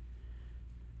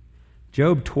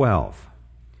 Job 12.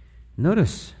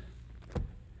 Notice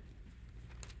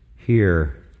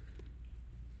here,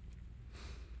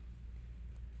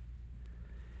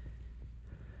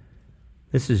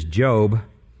 this is Job.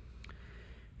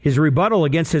 His rebuttal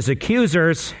against his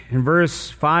accusers. In verse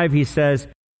 5 he says,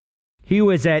 "He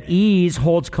who is at ease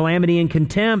holds calamity and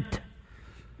contempt,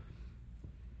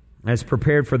 as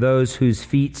prepared for those whose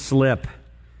feet slip."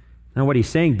 Now what he's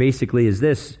saying basically is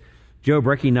this. Job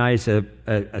recognized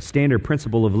a standard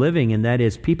principle of living, and that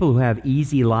is people who have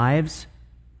easy lives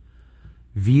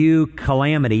view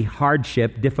calamity,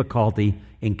 hardship, difficulty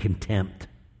in contempt.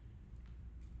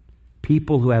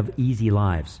 People who have easy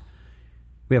lives.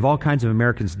 We have all kinds of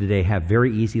Americans today have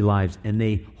very easy lives, and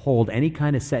they hold any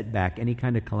kind of setback, any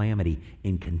kind of calamity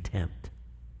in contempt.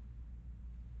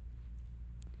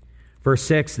 Verse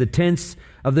 6, "The tents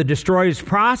of the destroyers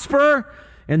prosper,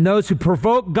 and those who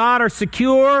provoke God are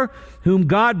secure, whom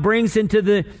God brings into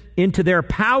their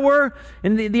power."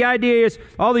 And the idea is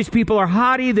all these people are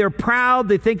haughty, they're proud,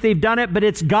 they think they've done it, but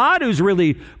it's God who's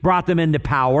really brought them into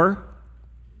power.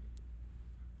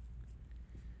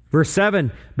 Verse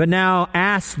 7, "But now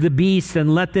ask the beasts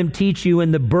and let them teach you,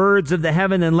 and the birds of the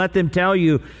heaven and let them tell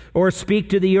you, or speak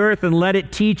to the earth and let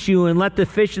it teach you, and let the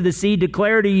fish of the sea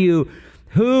declare to you.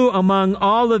 Who among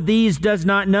all of these does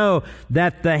not know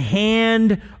that the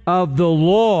hand of the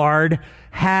Lord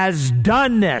has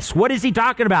done this?" What is he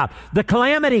talking about? The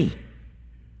calamity.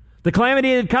 The calamity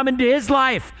that had come into his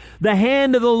life. The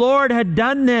hand of the Lord had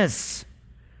done this.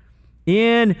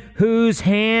 "In whose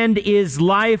hand is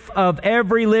life of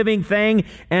every living thing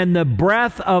and the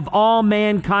breath of all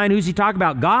mankind." Who's he talking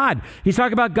about? God. He's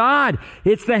talking about God.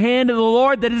 It's the hand of the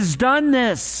Lord that has done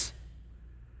this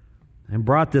and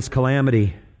brought this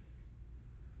calamity.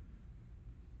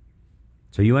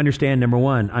 So you understand, number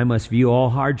one, I must view all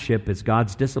hardship as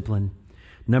God's discipline.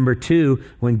 Number two,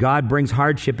 when God brings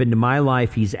hardship into my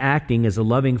life, he's acting as a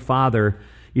loving father.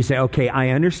 You say, okay, I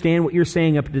understand what you're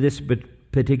saying up to this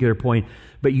particular point,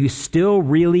 but you still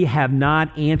really have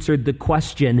not answered the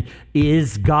question,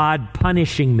 is God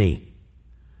punishing me?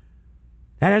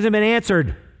 That hasn't been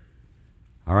answered.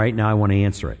 All right, now I want to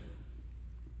answer it.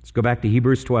 Let's go back to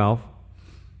Hebrews 12.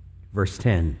 Verse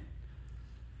 10.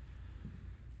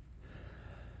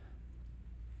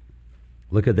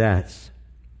 Look at that.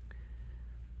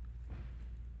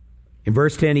 In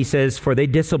verse 10 he says, "For they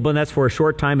discipline us for a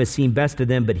short time as seemed best to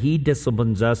them, but he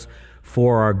disciplines us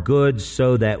for our good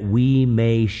so that we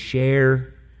may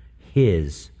share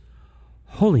his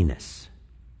holiness."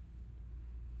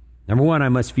 Number one, I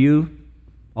must view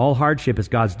all hardship as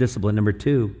God's discipline. Number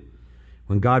two,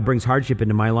 when God brings hardship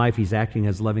into my life, he's acting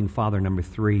as loving father. Number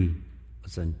three,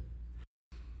 listen,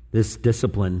 this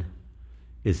discipline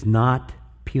is not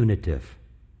punitive.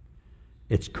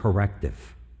 It's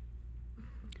corrective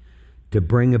to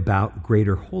bring about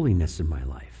greater holiness in my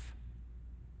life.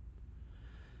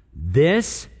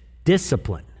 This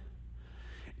discipline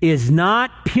is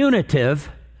not punitive,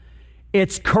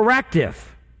 it's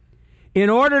corrective in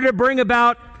order to bring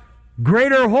about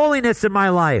greater holiness in my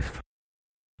life.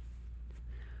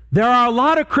 There are a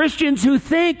lot of Christians who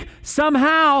think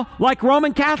somehow, like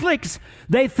Roman Catholics,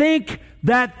 they think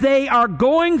that they are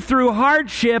going through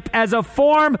hardship as a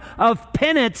form of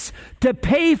penance to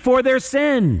pay for their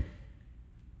sin.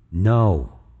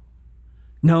 No.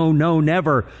 No,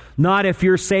 never. Not if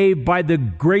you're saved by the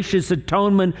gracious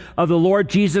atonement of the Lord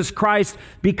Jesus Christ,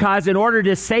 because in order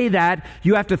to say that,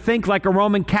 you have to think like a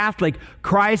Roman Catholic.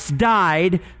 Christ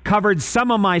died, covered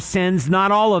some of my sins,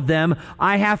 not all of them.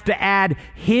 I have to add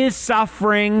his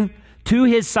suffering to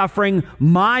his suffering,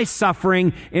 my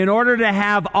suffering, in order to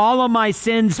have all of my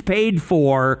sins paid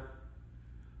for.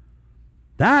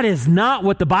 That is not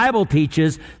what the Bible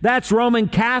teaches. That's Roman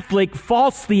Catholic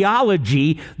false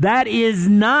theology. That is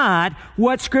not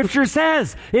what Scripture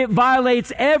says. It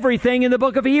violates everything in the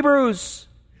book of Hebrews.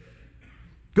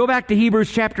 Go back to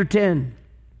Hebrews chapter 10.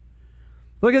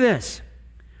 Look at this.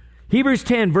 Hebrews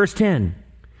 10, verse 10.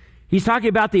 He's talking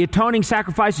about the atoning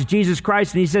sacrifice of Jesus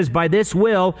Christ, and he says, "By this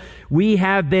will we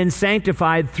have been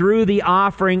sanctified through the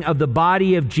offering of the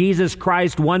body of Jesus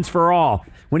Christ once for all."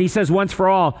 When he says once for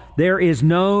all, there is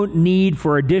no need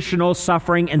for additional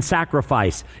suffering and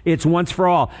sacrifice. It's once for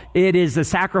all. It is a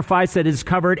sacrifice that has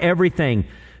covered everything.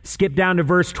 Skip down to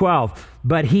verse 12.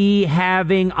 But he,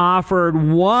 having offered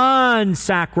one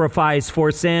sacrifice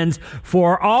for sins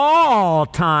for all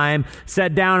time,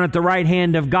 sat down at the right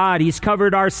hand of God. He's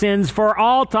covered our sins for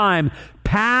all time,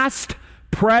 past,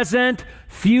 present,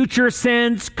 future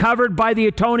sins covered by the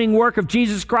atoning work of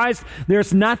Jesus Christ.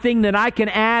 There's nothing that I can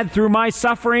add through my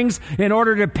sufferings in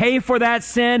order to pay for that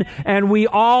sin, and we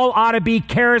all ought to be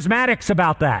charismatics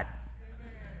about that.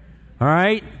 All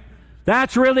right?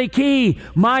 That's really key.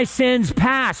 My sins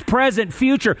past, present,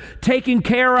 future, taken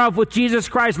care of with Jesus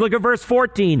Christ. Look at verse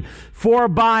 14. For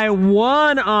by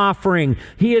one offering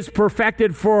he has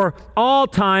perfected for all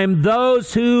time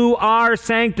those who are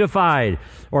sanctified.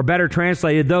 Or better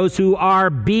translated, those who are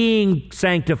being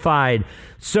sanctified.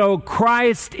 So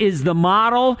Christ is the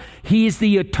model. He's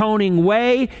the atoning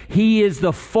way. He is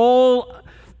the full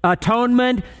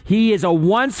atonement. He is a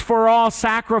once-for-all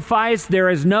sacrifice. There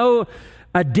is no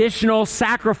additional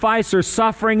sacrifice or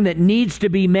suffering that needs to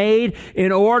be made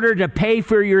in order to pay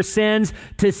for your sins.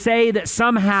 To say that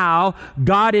somehow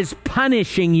God is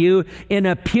punishing you in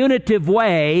a punitive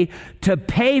way to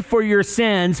pay for your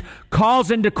sins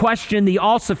calls into question the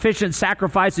all-sufficient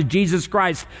sacrifice of Jesus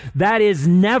Christ. That is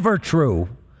never true.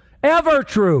 Ever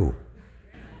true.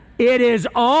 It is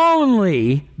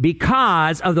only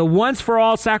because of the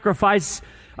once-for-all sacrifice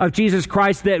of Jesus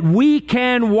Christ that we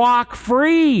can walk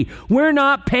free. We're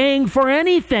not paying for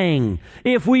anything.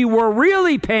 If we were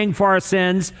really paying for our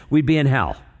sins, we'd be in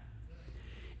hell.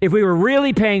 If we were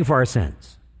really paying for our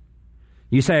sins.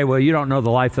 You say, well, you don't know the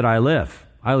life that I live.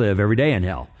 I live every day in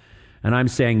hell. And I'm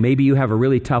saying maybe you have a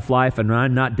really tough life, and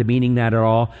I'm not demeaning that at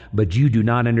all, but you do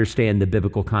not understand the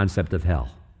biblical concept of hell.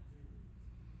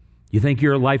 You think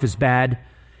your life is bad?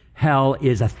 Hell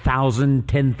is 1,000,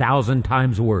 10,000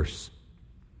 times worse.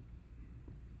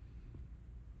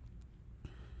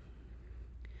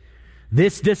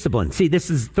 This discipline, see, this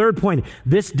is the third point.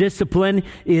 This discipline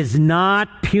is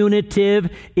not punitive.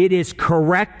 It is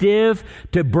corrective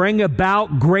to bring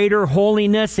about greater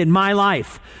holiness in my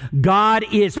life. God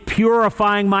is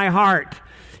purifying my heart.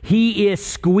 He is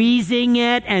squeezing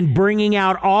it and bringing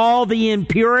out all the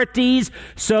impurities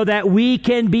so that we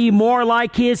can be more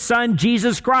like His Son,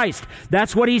 Jesus Christ.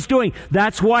 That's what He's doing.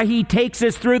 That's why He takes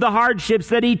us through the hardships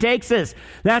that He takes us.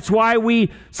 That's why we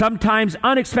sometimes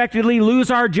unexpectedly lose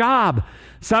our job.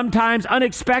 Sometimes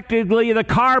unexpectedly the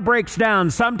car breaks down.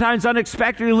 Sometimes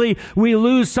unexpectedly we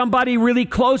lose somebody really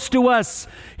close to us.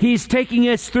 He's taking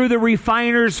us through the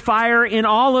refiner's fire in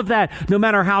all of that. No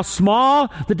matter how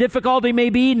small the difficulty may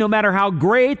be, no matter how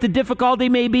great the difficulty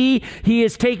may be, He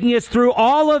is taking us through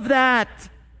all of that.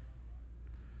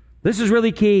 This is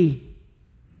really key.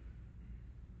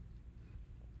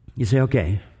 You say,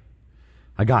 okay,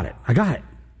 I got it. I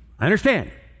understand.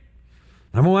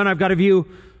 Number one, I've got to view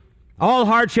all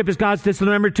hardship is God's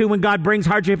discipline. Number two, when God brings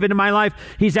hardship into my life,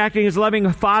 He's acting as a loving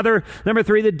Father. Number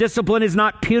three, the discipline is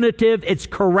not punitive. It's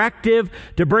corrective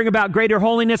to bring about greater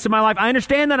holiness in my life. I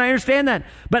understand that.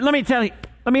 But let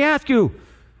me ask you,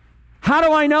 how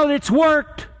do I know that it's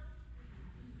worked?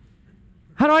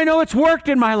 How do I know it's worked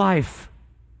in my life?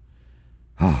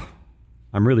 Oh,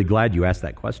 I'm really glad you asked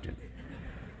that question.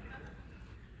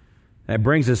 That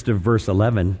brings us to verse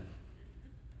 11.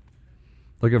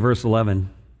 Look at verse 11.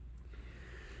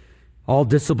 All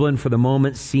discipline for the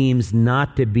moment seems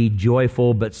not to be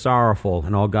joyful but sorrowful.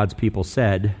 And all God's people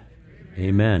said,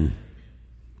 Amen.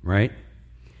 Right?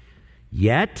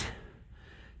 Yet,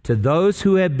 to those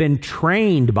who have been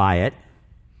trained by it,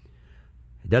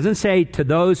 it doesn't say to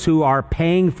those who are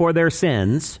paying for their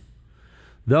sins,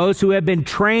 those who have been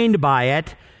trained by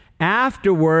it,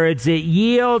 afterwards it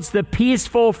yields the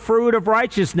peaceful fruit of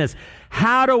righteousness.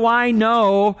 How do I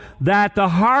know that the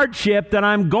hardship that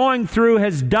I'm going through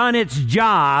has done its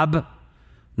job?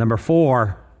 Number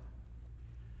 4,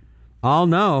 I'll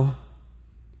know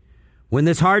when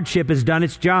this hardship has done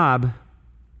its job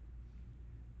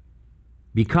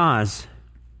because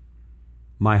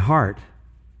my heart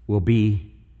will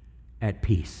be at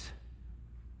peace.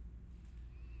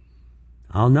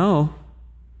 I'll know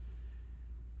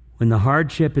when the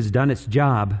hardship has done its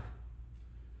job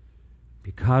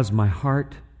because my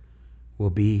heart will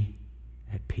be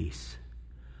at peace.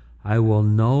 I will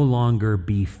no longer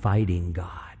be fighting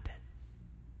God.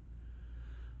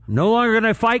 I'm no longer going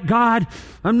to fight God.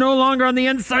 I'm no longer on the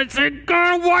inside saying,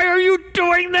 God, why are you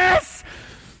doing this?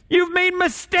 You've made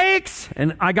mistakes.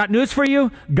 And I got news for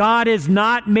you. God has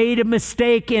not made a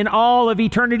mistake in all of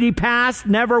eternity past.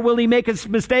 Never will He make a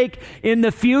mistake in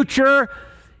the future.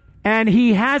 And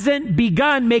He hasn't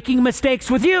begun making mistakes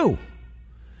with you.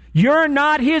 You're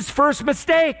not His first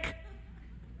mistake.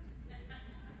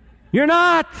 You're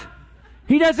not.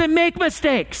 He doesn't make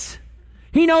mistakes.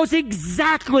 He knows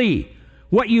exactly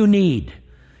what you need.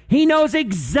 He knows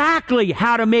exactly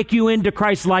how to make you into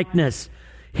Christ's likeness.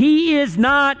 He is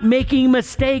not making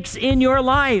mistakes in your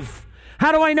life.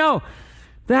 How do I know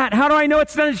that? How do I know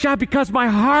it's done its job? Because my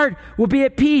heart will be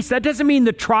at peace. That doesn't mean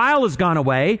the trial has gone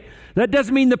away. That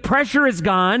doesn't mean the pressure is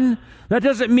gone. That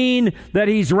doesn't mean that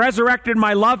he's resurrected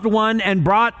my loved one and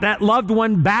brought that loved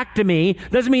one back to me.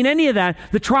 Doesn't mean any of that.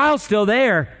 The trial's still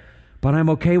there, but I'm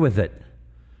okay with it.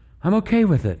 I'm okay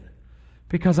with it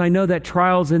because I know that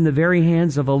trial's in the very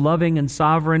hands of a loving and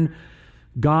sovereign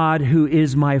God who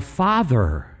is my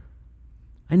Father.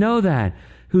 I know that,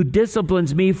 who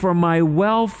disciplines me for my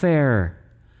welfare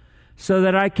so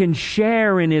that I can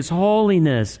share in his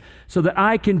holiness, so that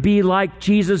I can be like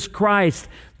Jesus Christ.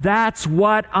 That's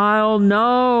what I'll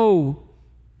know.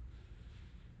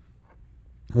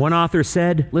 One author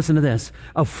said, listen to this,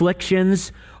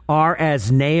 afflictions are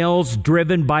as nails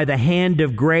driven by the hand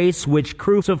of grace which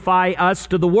crucify us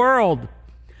to the world.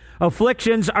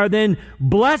 Afflictions are then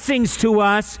blessings to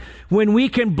us when we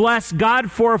can bless God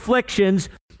for afflictions,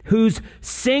 whose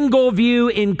single view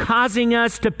in causing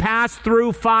us to pass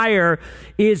through fire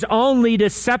is only to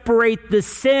separate the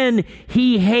sin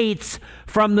he hates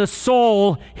from the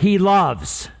soul he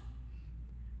loves.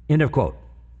 End of quote.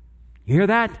 You hear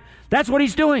that? That's what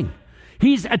he's doing.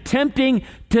 He's attempting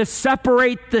to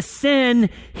separate the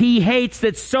sin he hates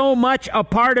that's so much a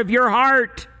part of your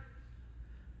heart.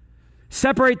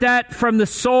 Separate that from the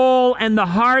soul and the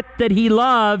heart that he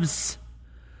loves.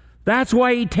 That's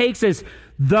why he takes us.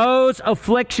 Those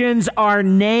afflictions are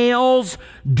nails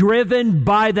driven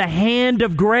by the hand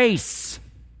of grace.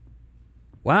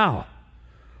 Wow.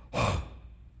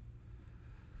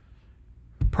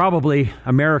 Probably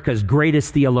America's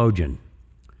greatest theologian,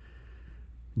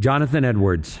 Jonathan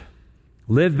Edwards,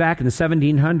 lived back in the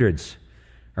 1700s,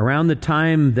 around the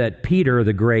time that Peter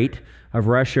the Great of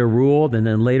Russia ruled, and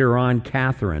then later on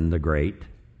Catherine the Great.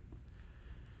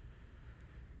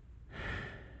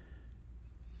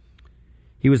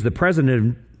 He was the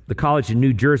president of the college in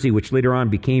New Jersey, which later on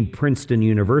became Princeton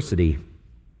University.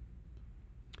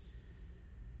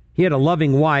 He had a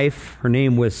loving wife. Her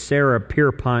name was Sarah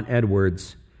Pierpont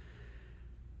Edwards.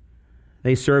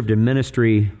 They served in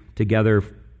ministry together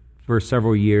for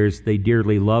several years. They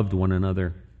dearly loved one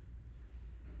another.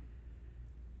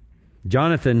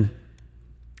 Jonathan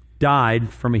died,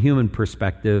 from a human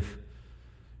perspective,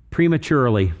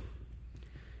 prematurely,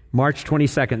 March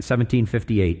 22nd,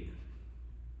 1758,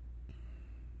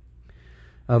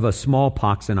 of a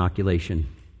smallpox inoculation.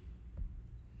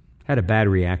 Had a bad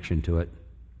reaction to it.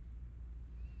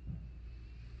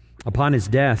 Upon his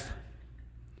death,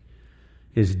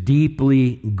 his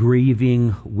deeply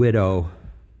grieving widow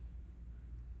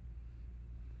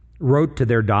wrote to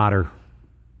their daughter.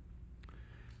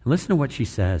 Listen to what she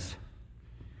says.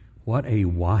 What a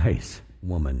wise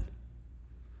woman.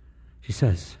 She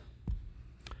says,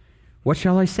 "What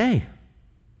shall I say?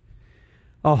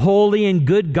 A holy and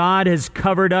good God has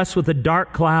covered us with a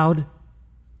dark cloud.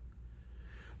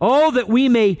 Oh, that we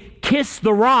may kiss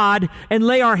the rod and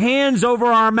lay our hands over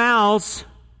our mouths.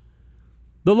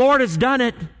 The Lord has done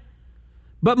it,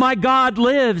 but my God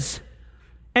lives,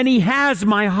 and he has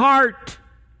my heart,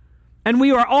 and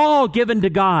we are all given to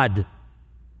God."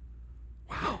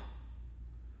 Wow.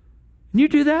 Can you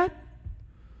do that?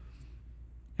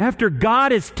 After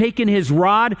God has taken his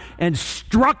rod and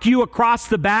struck you across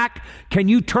the back, can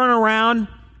you turn around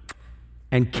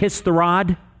and kiss the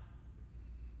rod?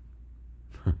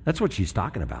 That's what she's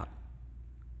talking about.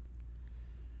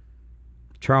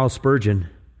 Charles Spurgeon,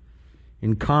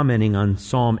 in commenting on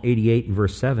Psalm 88 and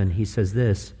verse 7, he says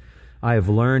this, "I have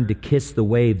learned to kiss the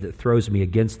wave that throws me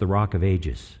against the rock of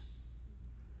ages."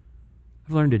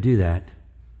 I've learned to do that.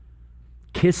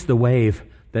 Kiss the wave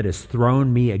that has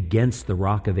thrown me against the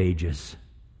rock of ages.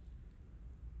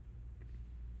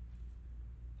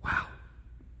 Wow.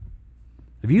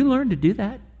 Have you learned to do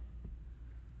that?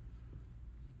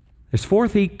 There's four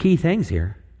key things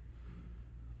here.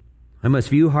 I must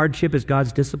view hardship as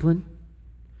God's discipline.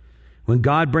 When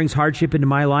God brings hardship into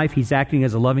my life, he's acting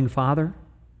as a loving father.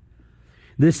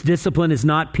 This discipline is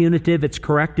not punitive, it's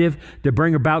corrective to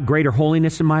bring about greater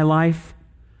holiness in my life.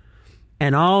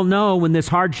 And I'll know when this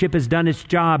hardship has done its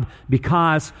job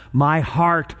because my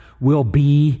heart will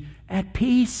be at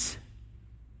peace.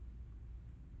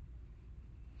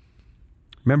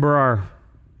 Remember our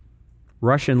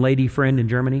Russian lady friend in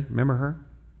Germany? Remember her?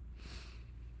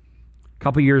 A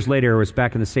couple years later, I was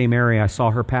back in the same area. I saw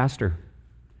her pastor.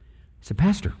 I said,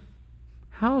 "Pastor,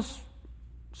 how's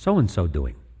so-and-so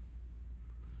doing?"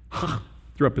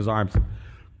 Threw up his arms.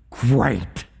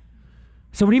 "Great."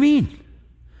 I said, "What do you mean?"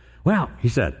 Well, he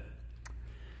said,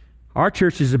 our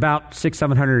church is about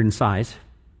 600-700 in size.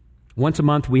 Once a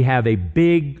month, we have a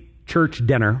big church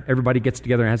dinner. Everybody gets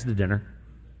together and has the dinner.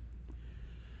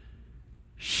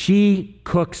 She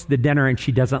cooks the dinner, and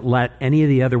she doesn't let any of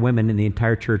the other women in the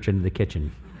entire church into the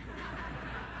kitchen.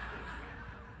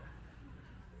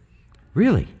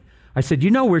 Really? I said,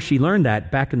 you know where she learned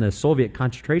that? Back in the Soviet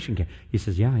concentration camp. He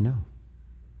says, yeah, I know.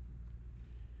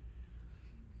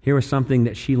 Here was something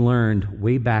that she learned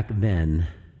way back then,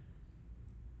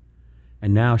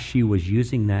 and now she was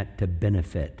using that to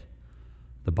benefit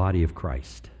the body of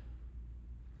Christ.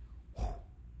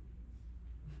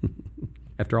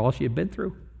 After all she had been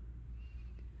through.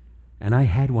 And I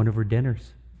had one of her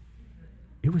dinners.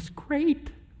 It was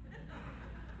great.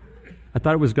 I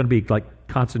thought it was going to be like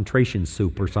concentration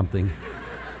soup or something.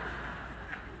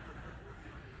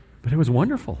 But it was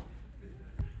wonderful.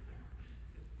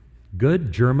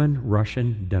 Good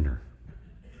German-Russian dinner.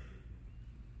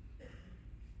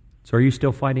 So are you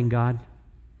still fighting God?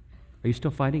 Are you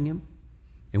still fighting Him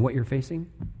in what you're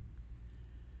facing?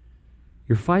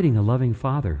 You're fighting a loving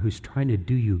Father who's trying to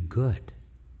do you good.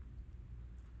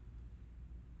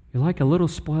 You're like a little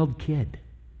spoiled kid.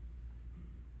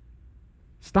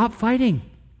 Stop fighting.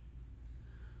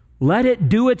 Let it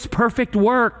do its perfect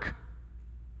work.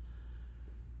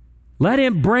 Let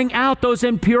Him bring out those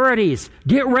impurities.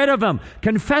 Get rid of them.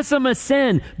 Confess them as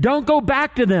sin. Don't go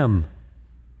back to them.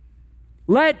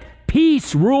 Let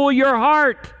peace rule your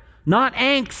heart, not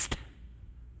angst.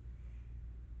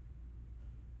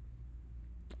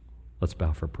 Let's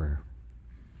bow for prayer.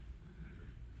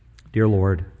 Dear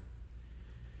Lord,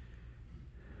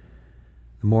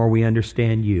 the more we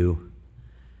understand You,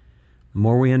 the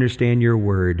more we understand Your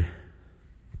Word,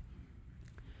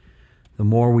 the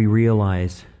more we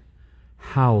realize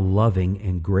how loving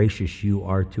and gracious You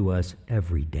are to us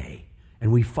every day.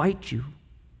 And we fight You.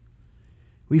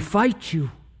 We fight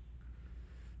You.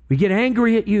 We get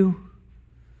angry at You.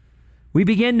 We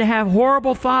begin to have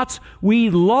horrible thoughts. We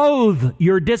loathe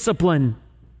Your discipline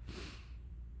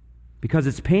because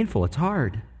it's painful, it's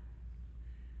hard.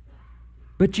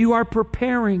 But You are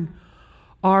preparing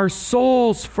our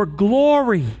souls for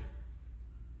glory.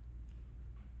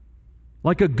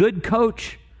 Like a good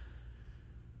coach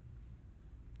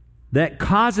that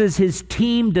causes his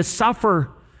team to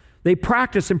suffer. They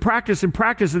practice and practice and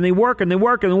practice, and they work and they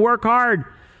work and they work hard.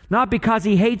 Not because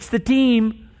he hates the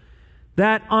team,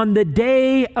 that on the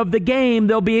day of the game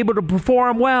they'll be able to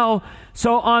perform well.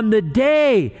 So on the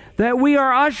day that we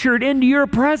are ushered into Your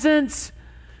presence,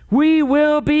 we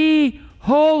will be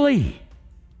holy.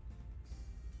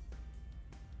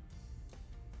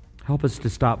 Help us to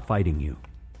stop fighting You.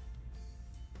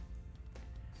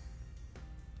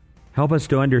 Help us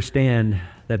to understand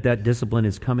that that discipline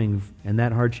is coming and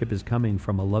that hardship is coming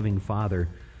from a loving Father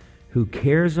who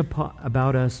cares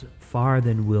about us far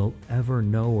than we'll ever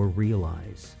know or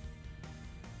realize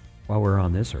while we're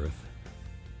on this earth.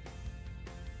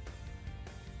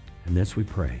 And this we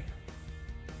pray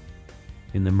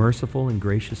in the merciful and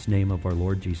gracious name of our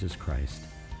Lord Jesus Christ.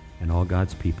 And all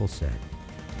God's people said,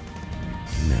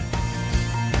 Amen.